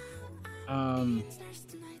 I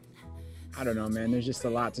don't know, man. There's just a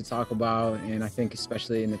lot to talk about. And I think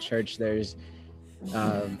especially in the church, there's,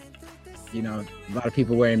 you know, a lot of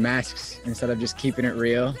people wearing masks instead of just keeping it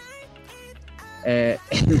real. And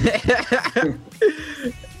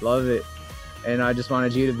love it. And I just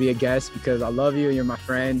wanted you to be a guest because I love you. You're my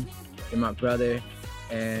friend. You're my brother.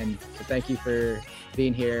 And so thank you for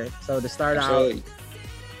being here. So to start out,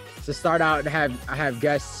 I have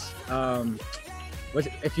guests.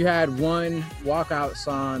 If you had one walkout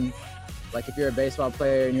song, like if you're a baseball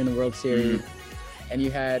player and you're in the World Series and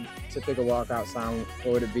you had to pick a walkout song,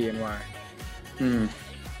 what would it be and why?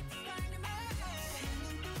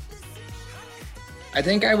 I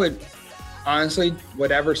think I would, honestly,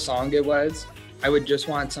 whatever song it was, I would just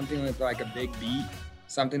want something with like a big beat,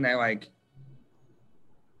 something that like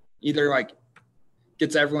either like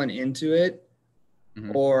gets everyone into it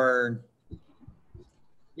or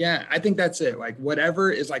yeah, I think that's it. Like whatever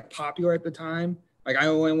is like popular at the time. Like I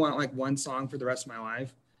only want like one song for the rest of my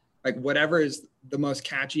life. Like whatever is the most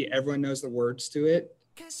catchy, everyone knows the words to it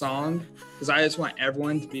song, because I just want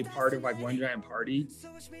everyone to be a part of like one giant party.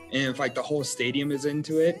 And if like the whole stadium is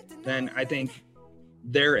into it, then I think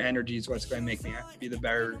their energy is what's going to make me be the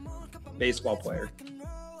better baseball player.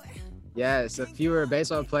 Yeah, so if you were a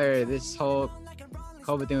baseball player, this whole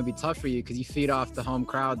COVID thing would be tough for you because you feed off the home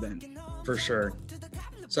crowd then. For sure.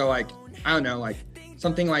 So like, I don't know, like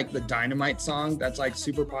something like the Dynamite song that's like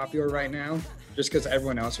super popular right now, just because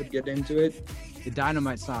everyone else would get into it. The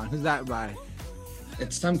Dynamite song, who's that by?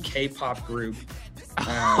 It's some K-pop group.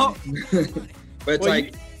 But it's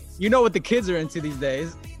like... You know what the kids are into these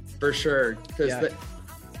days. For sure, because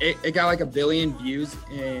it got like 1 billion views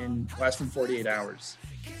in less than 48 hours.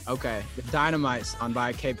 Okay, the Dynamite song by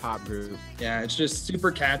a K-pop group. Yeah, it's just super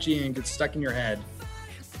catchy and gets stuck in your head.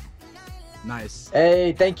 Nice.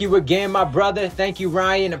 Hey, thank you again, my brother. Thank you,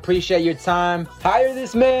 Ryan. Appreciate your time. Hire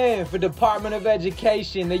this man for Department of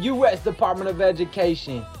Education, the U.S. Department of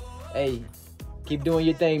Education. Hey, keep doing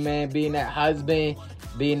your thing, man. Being that husband,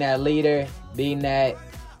 being that leader, being that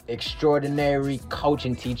extraordinary coach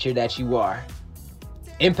and teacher that you are.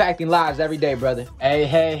 Impacting lives every day, brother.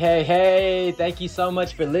 Hey. Thank you so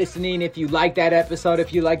much for listening. If you like that episode,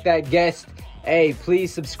 if you like that guest, hey,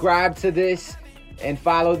 please subscribe to this and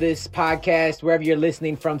follow this podcast wherever you're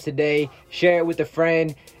listening from today. Share it with a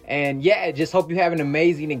friend. And yeah, just hope you have an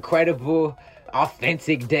amazing, incredible,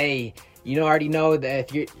 authentic day. You already know that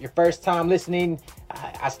if you're your first time listening,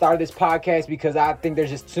 I started this podcast because I think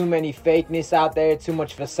there's just too many fakeness out there, too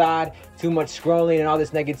much facade, too much scrolling and all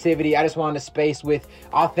this negativity. I just wanted a space with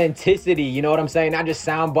authenticity, you know what I'm saying? Not just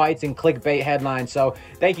sound bites and clickbait headlines. So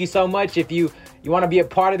thank you so much. If you want to be a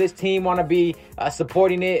part of this team, want to be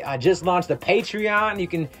supporting it, I just launched a Patreon. You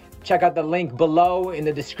can check out the link below in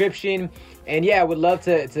the description. And yeah, I would love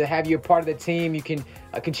to have you a part of the team. You can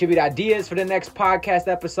contribute ideas for the next podcast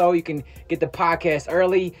episode. You can get the podcast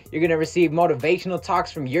early. You're going to receive motivational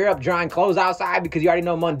talks from Europe, drying clothes outside, because you already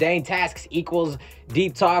know mundane tasks equals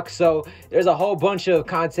deep talk. So there's a whole bunch of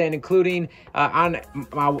content, including on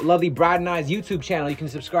my lovely Bride and I's YouTube channel. You can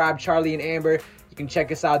subscribe, Charlie and Amber. You can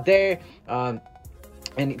check us out there.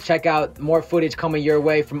 And check out more footage coming your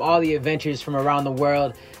way from all the adventures from around the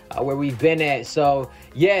world where we've been at. So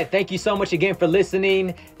yeah, thank you so much again for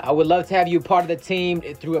listening. I would love to have you part of the team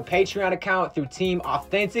through a Patreon account, through Team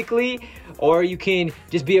Authentically, or you can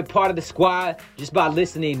just be a part of the squad just by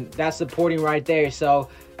listening. That's supporting right there. So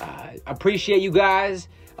appreciate you guys.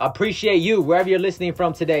 Appreciate you wherever you're listening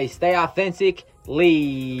from today. Stay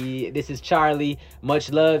authentically. This is Charlie.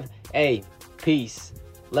 Much love. Hey, peace.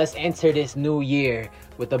 Let's enter this new year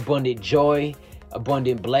with abundant joy,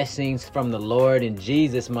 abundant blessings from the Lord in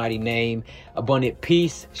Jesus' mighty name, abundant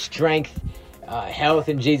peace, strength, health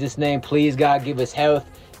in Jesus' name. Please, God, give us health,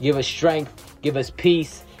 give us strength, give us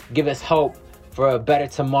peace, give us hope for a better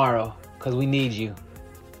tomorrow, because we need you.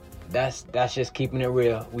 That's just keeping it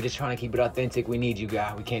real. We're just trying to keep it authentic. We need you,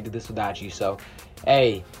 God. We can't do this without you. So,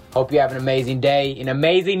 hey, hope you have an amazing day, an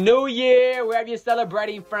amazing new year, wherever you're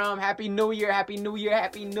celebrating from. Happy New Year, Happy New Year,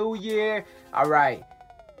 Happy New Year. All right.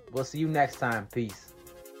 We'll see you next time. Peace.